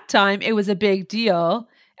at that time, it was a big deal.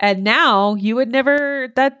 And now you would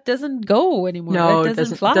never, that doesn't go anymore. No, that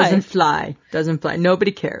doesn't fly. Doesn't fly.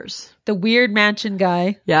 Nobody cares. The weird mansion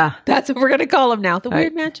guy. Yeah. That's what we're going to call him now. The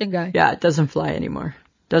weird mansion guy. Yeah, it doesn't fly anymore.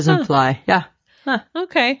 Doesn't fly. Yeah. Huh.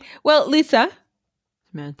 Okay. Well, Lisa.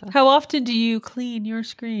 Samantha. How often do you clean your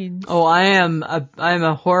screens? Oh, I'm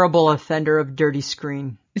a horrible offender of dirty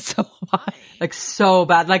screen. So am I. Like so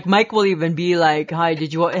bad. Like Mike will even be like, "Hi,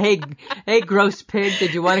 hey, gross pig,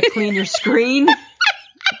 did you want to clean your screen?"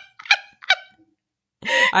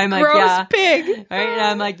 I'm like, gross yeah. pig. Right? And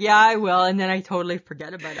I'm like, yeah, I will. And then I totally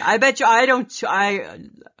forget about it. I bet you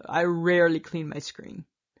I rarely clean my screen.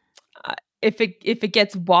 If it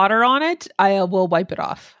gets water on it, I will wipe it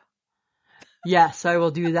off. Yes, I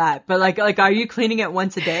will do that. But like, are you cleaning it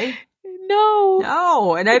once a day?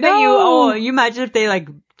 No. And I bet you imagine if they like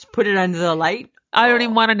put it under the light. I don't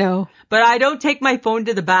even want to know. But I don't take my phone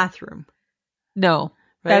to the bathroom. No.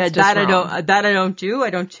 Right? That's just wrong. I don't do. I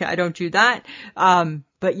don't do that.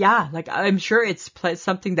 But yeah, like I'm sure it's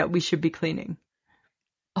something that we should be cleaning.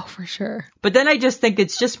 Oh, for sure. But then I just think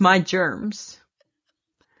it's just my germs.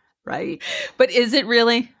 Right? But is it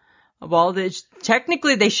really? Well,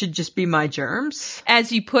 technically they should just be my germs.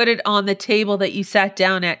 As you put it on the table that you sat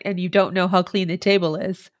down at and you don't know how clean the table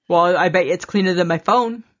is. Well, I bet it's cleaner than my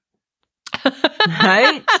phone.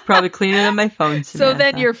 Right? It's probably cleaner than my phone, Samantha. So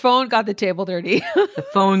then your phone got the table dirty.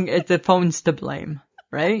 The phone's to blame,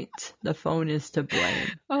 right? The phone is to blame.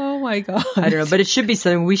 Oh my God. I don't know, but it should be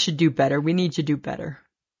something we should do better. We need to do better.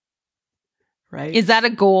 Right? Is that a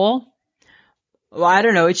goal? Well, I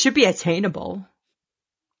don't know. It should be attainable.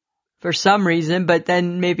 For some reason, but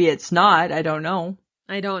then maybe it's not. I don't know.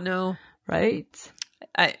 Right?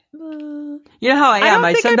 You know how I am.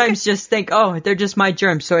 I sometimes just think, oh, they're just my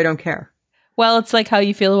germs, so I don't care. Well, it's like how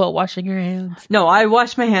you feel about washing your hands. No, I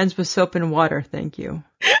wash my hands with soap and water. Thank you.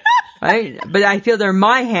 Right? But I feel they're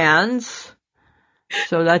my hands,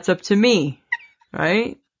 so that's up to me.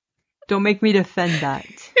 Right? Don't make me defend that.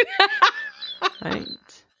 Right?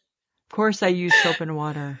 Of course I use soap and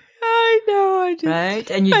water. I know. Right?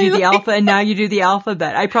 And you do and now you do the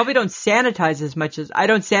alphabet. I probably don't sanitize as much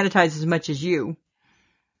as you.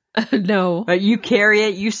 No. But you carry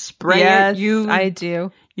it, you spray it, I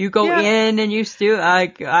do. You go in and you stew.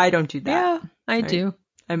 I don't do that. Yeah, I do.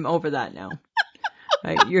 I'm over that now.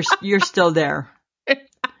 Right? You're still there.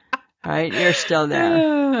 Right? You're still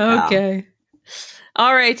there. Okay. Yeah.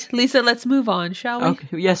 All right, Lisa, let's move on, shall we? Okay.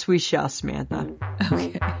 Yes, we shall, Samantha.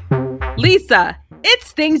 Okay. Lisa,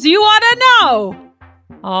 it's things you ought to know.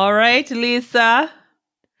 All right, Lisa.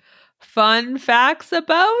 Fun facts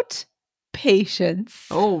about patience.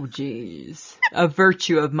 Oh, geez. A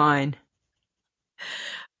virtue of mine.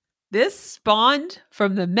 This spawned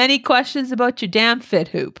from the many questions about your damn fit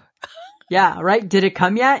hoop. Yeah, right? Did it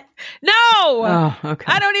come yet? No! Oh, okay.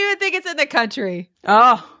 I don't even think it's in the country.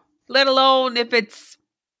 Oh. Let alone if it's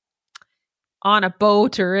on a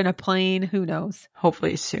boat or in a plane. Who knows?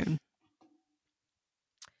 Hopefully soon.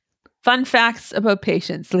 Fun facts about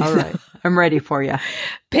patience, Lisa. All right. I'm ready for you.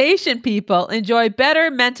 Patient people enjoy better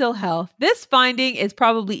mental health. This finding is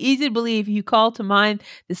probably easy to believe if you call to mind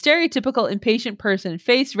the stereotypical impatient person,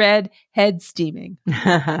 face red, head steaming.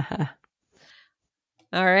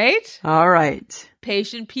 All right? All right.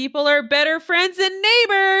 Patient people are better friends than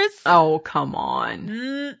neighbors. Oh, come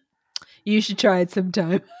on. You should try it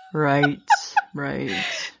sometime. Right.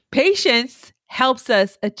 Patience helps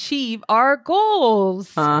us achieve our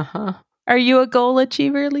goals. Uh-huh. Are you a goal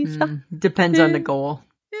achiever, Lisa? Depends on the goal.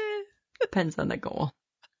 Depends on the goal.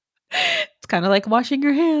 It's kind of like washing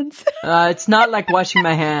your hands. It's not like washing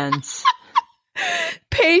my hands.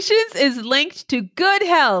 Patience is linked to good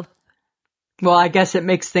health. Well, I guess it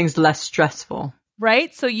makes things less stressful.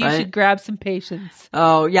 Right? So you should grab some patience.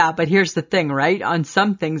 Oh, yeah. But here's the thing, right? On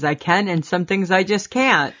some things I can and some things I just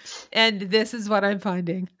can't. And this is what I'm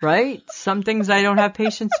finding. Right? Some things I don't have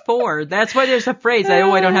patience for. That's why there's a phrase, I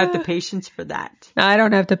don't have the patience for that. I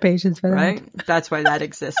don't have the patience for that. Right? That's why that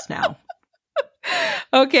exists now.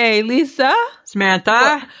 Okay, Lisa.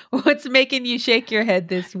 Samantha. What's making you shake your head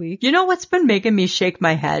this week? You know what's been making me shake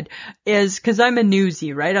my head is because I'm a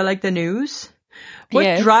newsie, right? I like the news.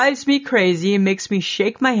 What drives me crazy and makes me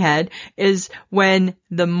shake my head is when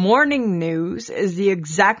the morning news is the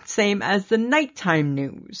exact same as the nighttime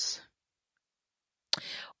news.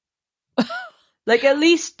 Like, at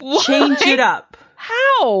least change it up.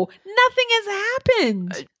 How? Nothing has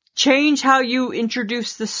happened. Change how you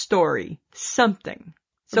introduce the story. Something.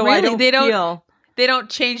 So really? They don't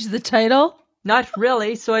change the title? Not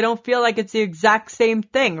really, so I don't feel like it's the exact same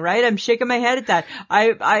thing, right? I'm shaking my head at that.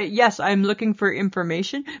 Yes, I'm looking for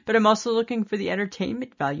information, but I'm also looking for the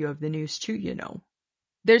entertainment value of the news too, you know.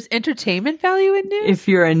 There's entertainment value in news? If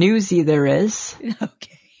you're a newsie, there is.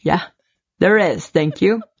 Okay. Yeah, there is. Thank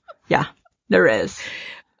you. Yeah, there is.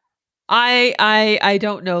 I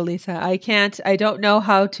don't know, Lisa. I don't know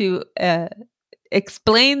how to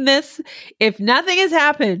explain this. If nothing has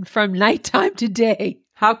happened from nighttime to day.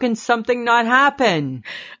 How can something not happen?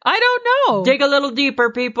 I don't know. Dig a little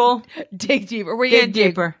deeper, people. Dig deeper. Dig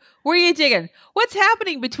deeper. Where are you digging? What's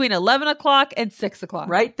happening between 11 o'clock and 6 o'clock?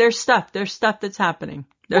 Right? There's stuff that's happening.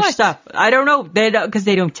 There's stuff. I don't know. Because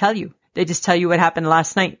they don't tell you. They just tell you what happened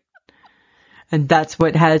last night. And that's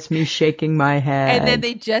what has me shaking my head. And then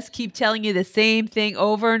they just keep telling you the same thing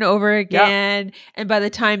over and over again. Yep. And by the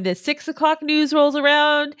time the 6 o'clock news rolls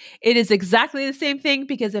around, it is exactly the same thing,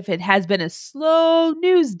 because if it has been a slow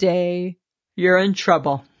news day, you're in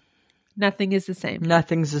trouble. Nothing is the same.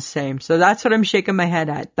 Nothing's the same. So that's what I'm shaking my head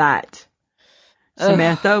at. That.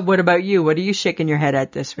 Samantha, what about you? What are you shaking your head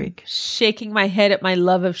at this week? Shaking my head at my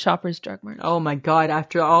love of Shoppers Drug Mart. Oh my God.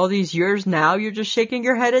 After all these years now, you're just shaking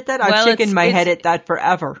your head at that? I've shaken my head at that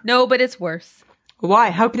forever. No, but it's worse.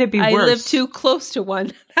 Why? How can it be worse? I live too close to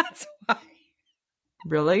one. That's why.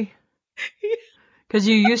 Really? Because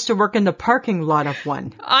you used to work in the parking lot of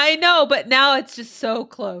one. I know, but now it's just so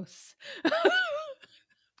close.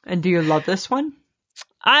 And do you love this one?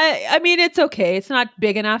 I mean, it's okay. It's not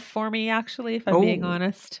big enough for me, actually, if I'm being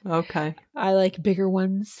honest. Okay. I like bigger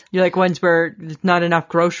ones. You like ones where there's not enough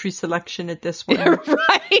grocery selection at this one?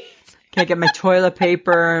 Right. Can't get my toilet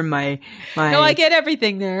paper and my. No, I get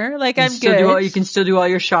everything there. Like, I'm good. You can still do all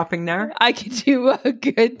your shopping there? I can do a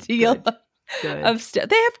good deal of stuff.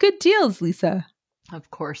 They have good deals, Lisa.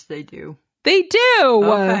 Of course they do. They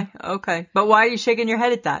do. Okay. But why are you shaking your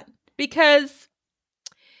head at that? Because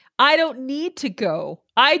I don't need to go.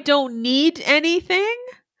 I don't need anything,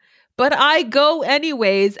 but I go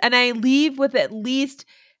anyways, and I leave with at least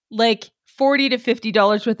like $40 to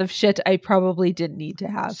 $50 worth of shit I probably didn't need to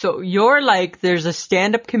have. So you're like, there's a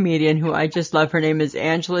stand-up comedian who I just love. Her name is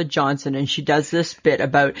Angela Johnson, and she does this bit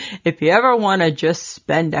about if you ever want to just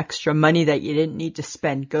spend extra money that you didn't need to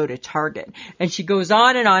spend, go to Target. And she goes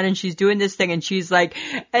on, and she's doing this thing, and she's like,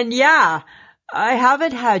 and yeah, I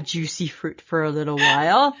haven't had juicy fruit for a little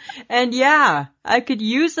while. And yeah, I could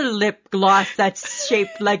use a lip gloss that's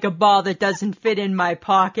shaped like a ball that doesn't fit in my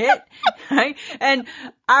pocket. Right? And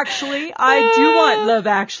actually, I do want Love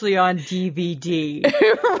Actually on DVD.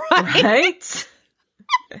 Right?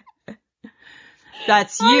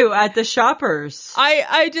 That's you at the Shoppers.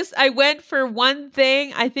 I went for one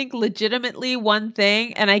thing, I think legitimately one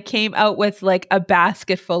thing, and I came out with like a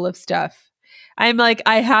basket full of stuff. I'm like,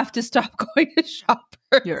 I have to stop going to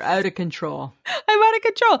Shoppers. You're out of control. I'm out of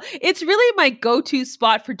control. It's really my go-to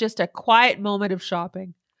spot for just a quiet moment of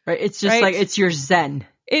shopping. Right. It's just like, it's your zen.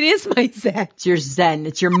 It is my zen. It's your zen.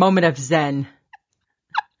 It's your moment of zen.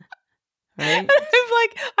 Right? And I'm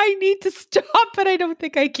like, I need to stop, but I don't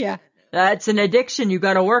think I can. That's an addiction. You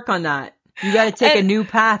got to work on that. You got to take a new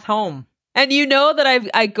path home. And you know that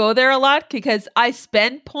I go there a lot because I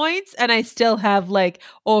spend points and I still have like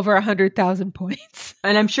over 100,000 points.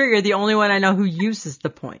 And I'm sure you're the only one I know who uses the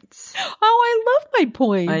points. Oh, I love my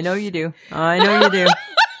points. I know you do. I know you do.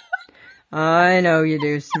 I know you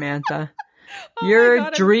do, Samantha. Your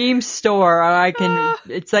dream store.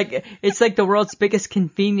 It's like the world's biggest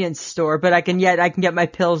convenience store, but I can get my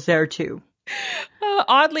pills there too.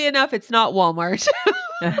 Oddly enough, it's not Walmart.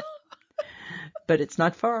 But it's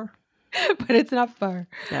not far. But it's not far.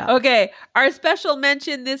 Yeah. Okay. Our special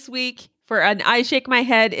mention this week for an I Shake My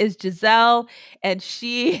Head is Giselle, and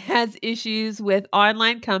she has issues with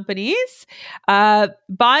online companies.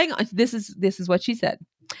 This is what she said.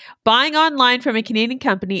 Buying online from a Canadian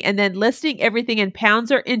company and then listing everything in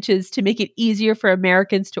pounds or inches to make it easier for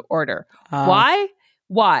Americans to order. Why?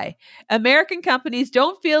 American companies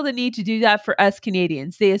don't feel the need to do that for us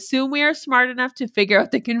Canadians. They assume we are smart enough to figure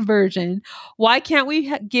out the conversion. Why can't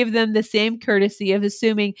we give them the same courtesy of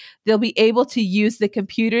assuming they'll be able to use the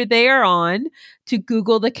computer they are on to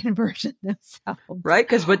Google the conversion themselves? Right?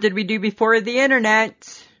 Because what did we do before the internet?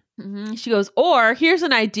 Mm-hmm. She goes, or here's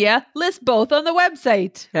an idea, list both on the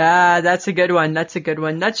website. Yeah, that's a good one.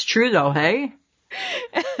 That's true though, hey?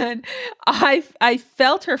 And I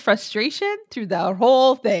felt her frustration through the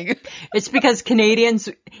whole thing. It's because Canadians,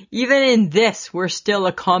 even in this, we're still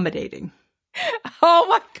accommodating. Oh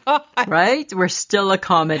my God. Right? We're still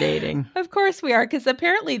accommodating. Of course we are, because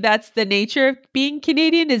apparently that's the nature of being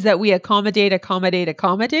Canadian, is that we accommodate.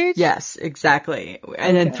 Yes, exactly.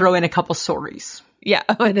 And then throw in a couple sorries. Yeah,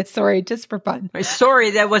 and sorry, just for fun.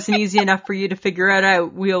 Sorry, that wasn't easy enough for you to figure it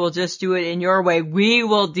out. We will just do it in your way. We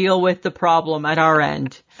will deal with the problem at our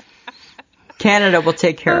end. Canada will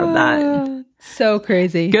take care of that. So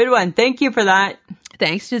crazy. Good one. Thank you for that.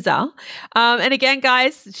 Thanks, Giselle. And again,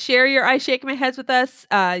 guys, share your I Shake My Heads with us.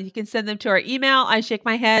 You can send them to our email,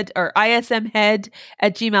 ishakemyhead or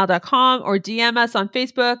ismhead@gmail.com, or DM us on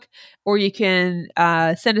Facebook, or you can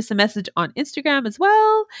send us a message on Instagram as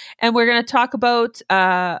well. And we're going to talk about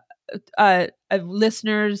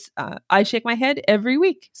listeners' I Shake My Head every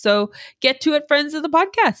week. So get to it, friends of the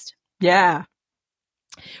podcast. Yeah.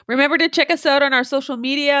 Remember to check us out on our social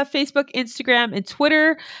media, Facebook, Instagram, and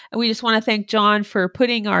Twitter. And we just want to thank John for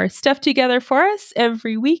putting our stuff together for us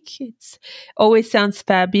every week. It's always sounds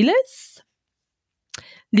fabulous.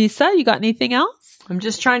 Lisa, you got anything else? I'm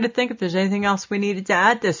just trying to think if there's anything else we needed to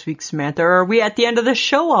add this week, Samantha. Or are we at the end of the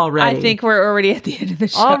show already? I think we're already at the end of the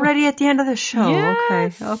show. Already at the end of the show.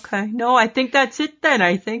 Yes. Okay. No, I think that's it then.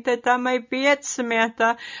 I think that might be it,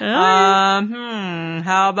 Samantha. How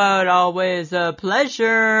about always a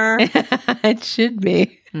pleasure? It should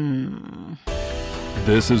be.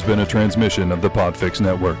 This has been a transmission of the Podfix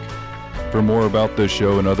Network. For more about this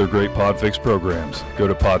show and other great Podfix programs, go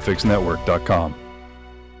to podfixnetwork.com.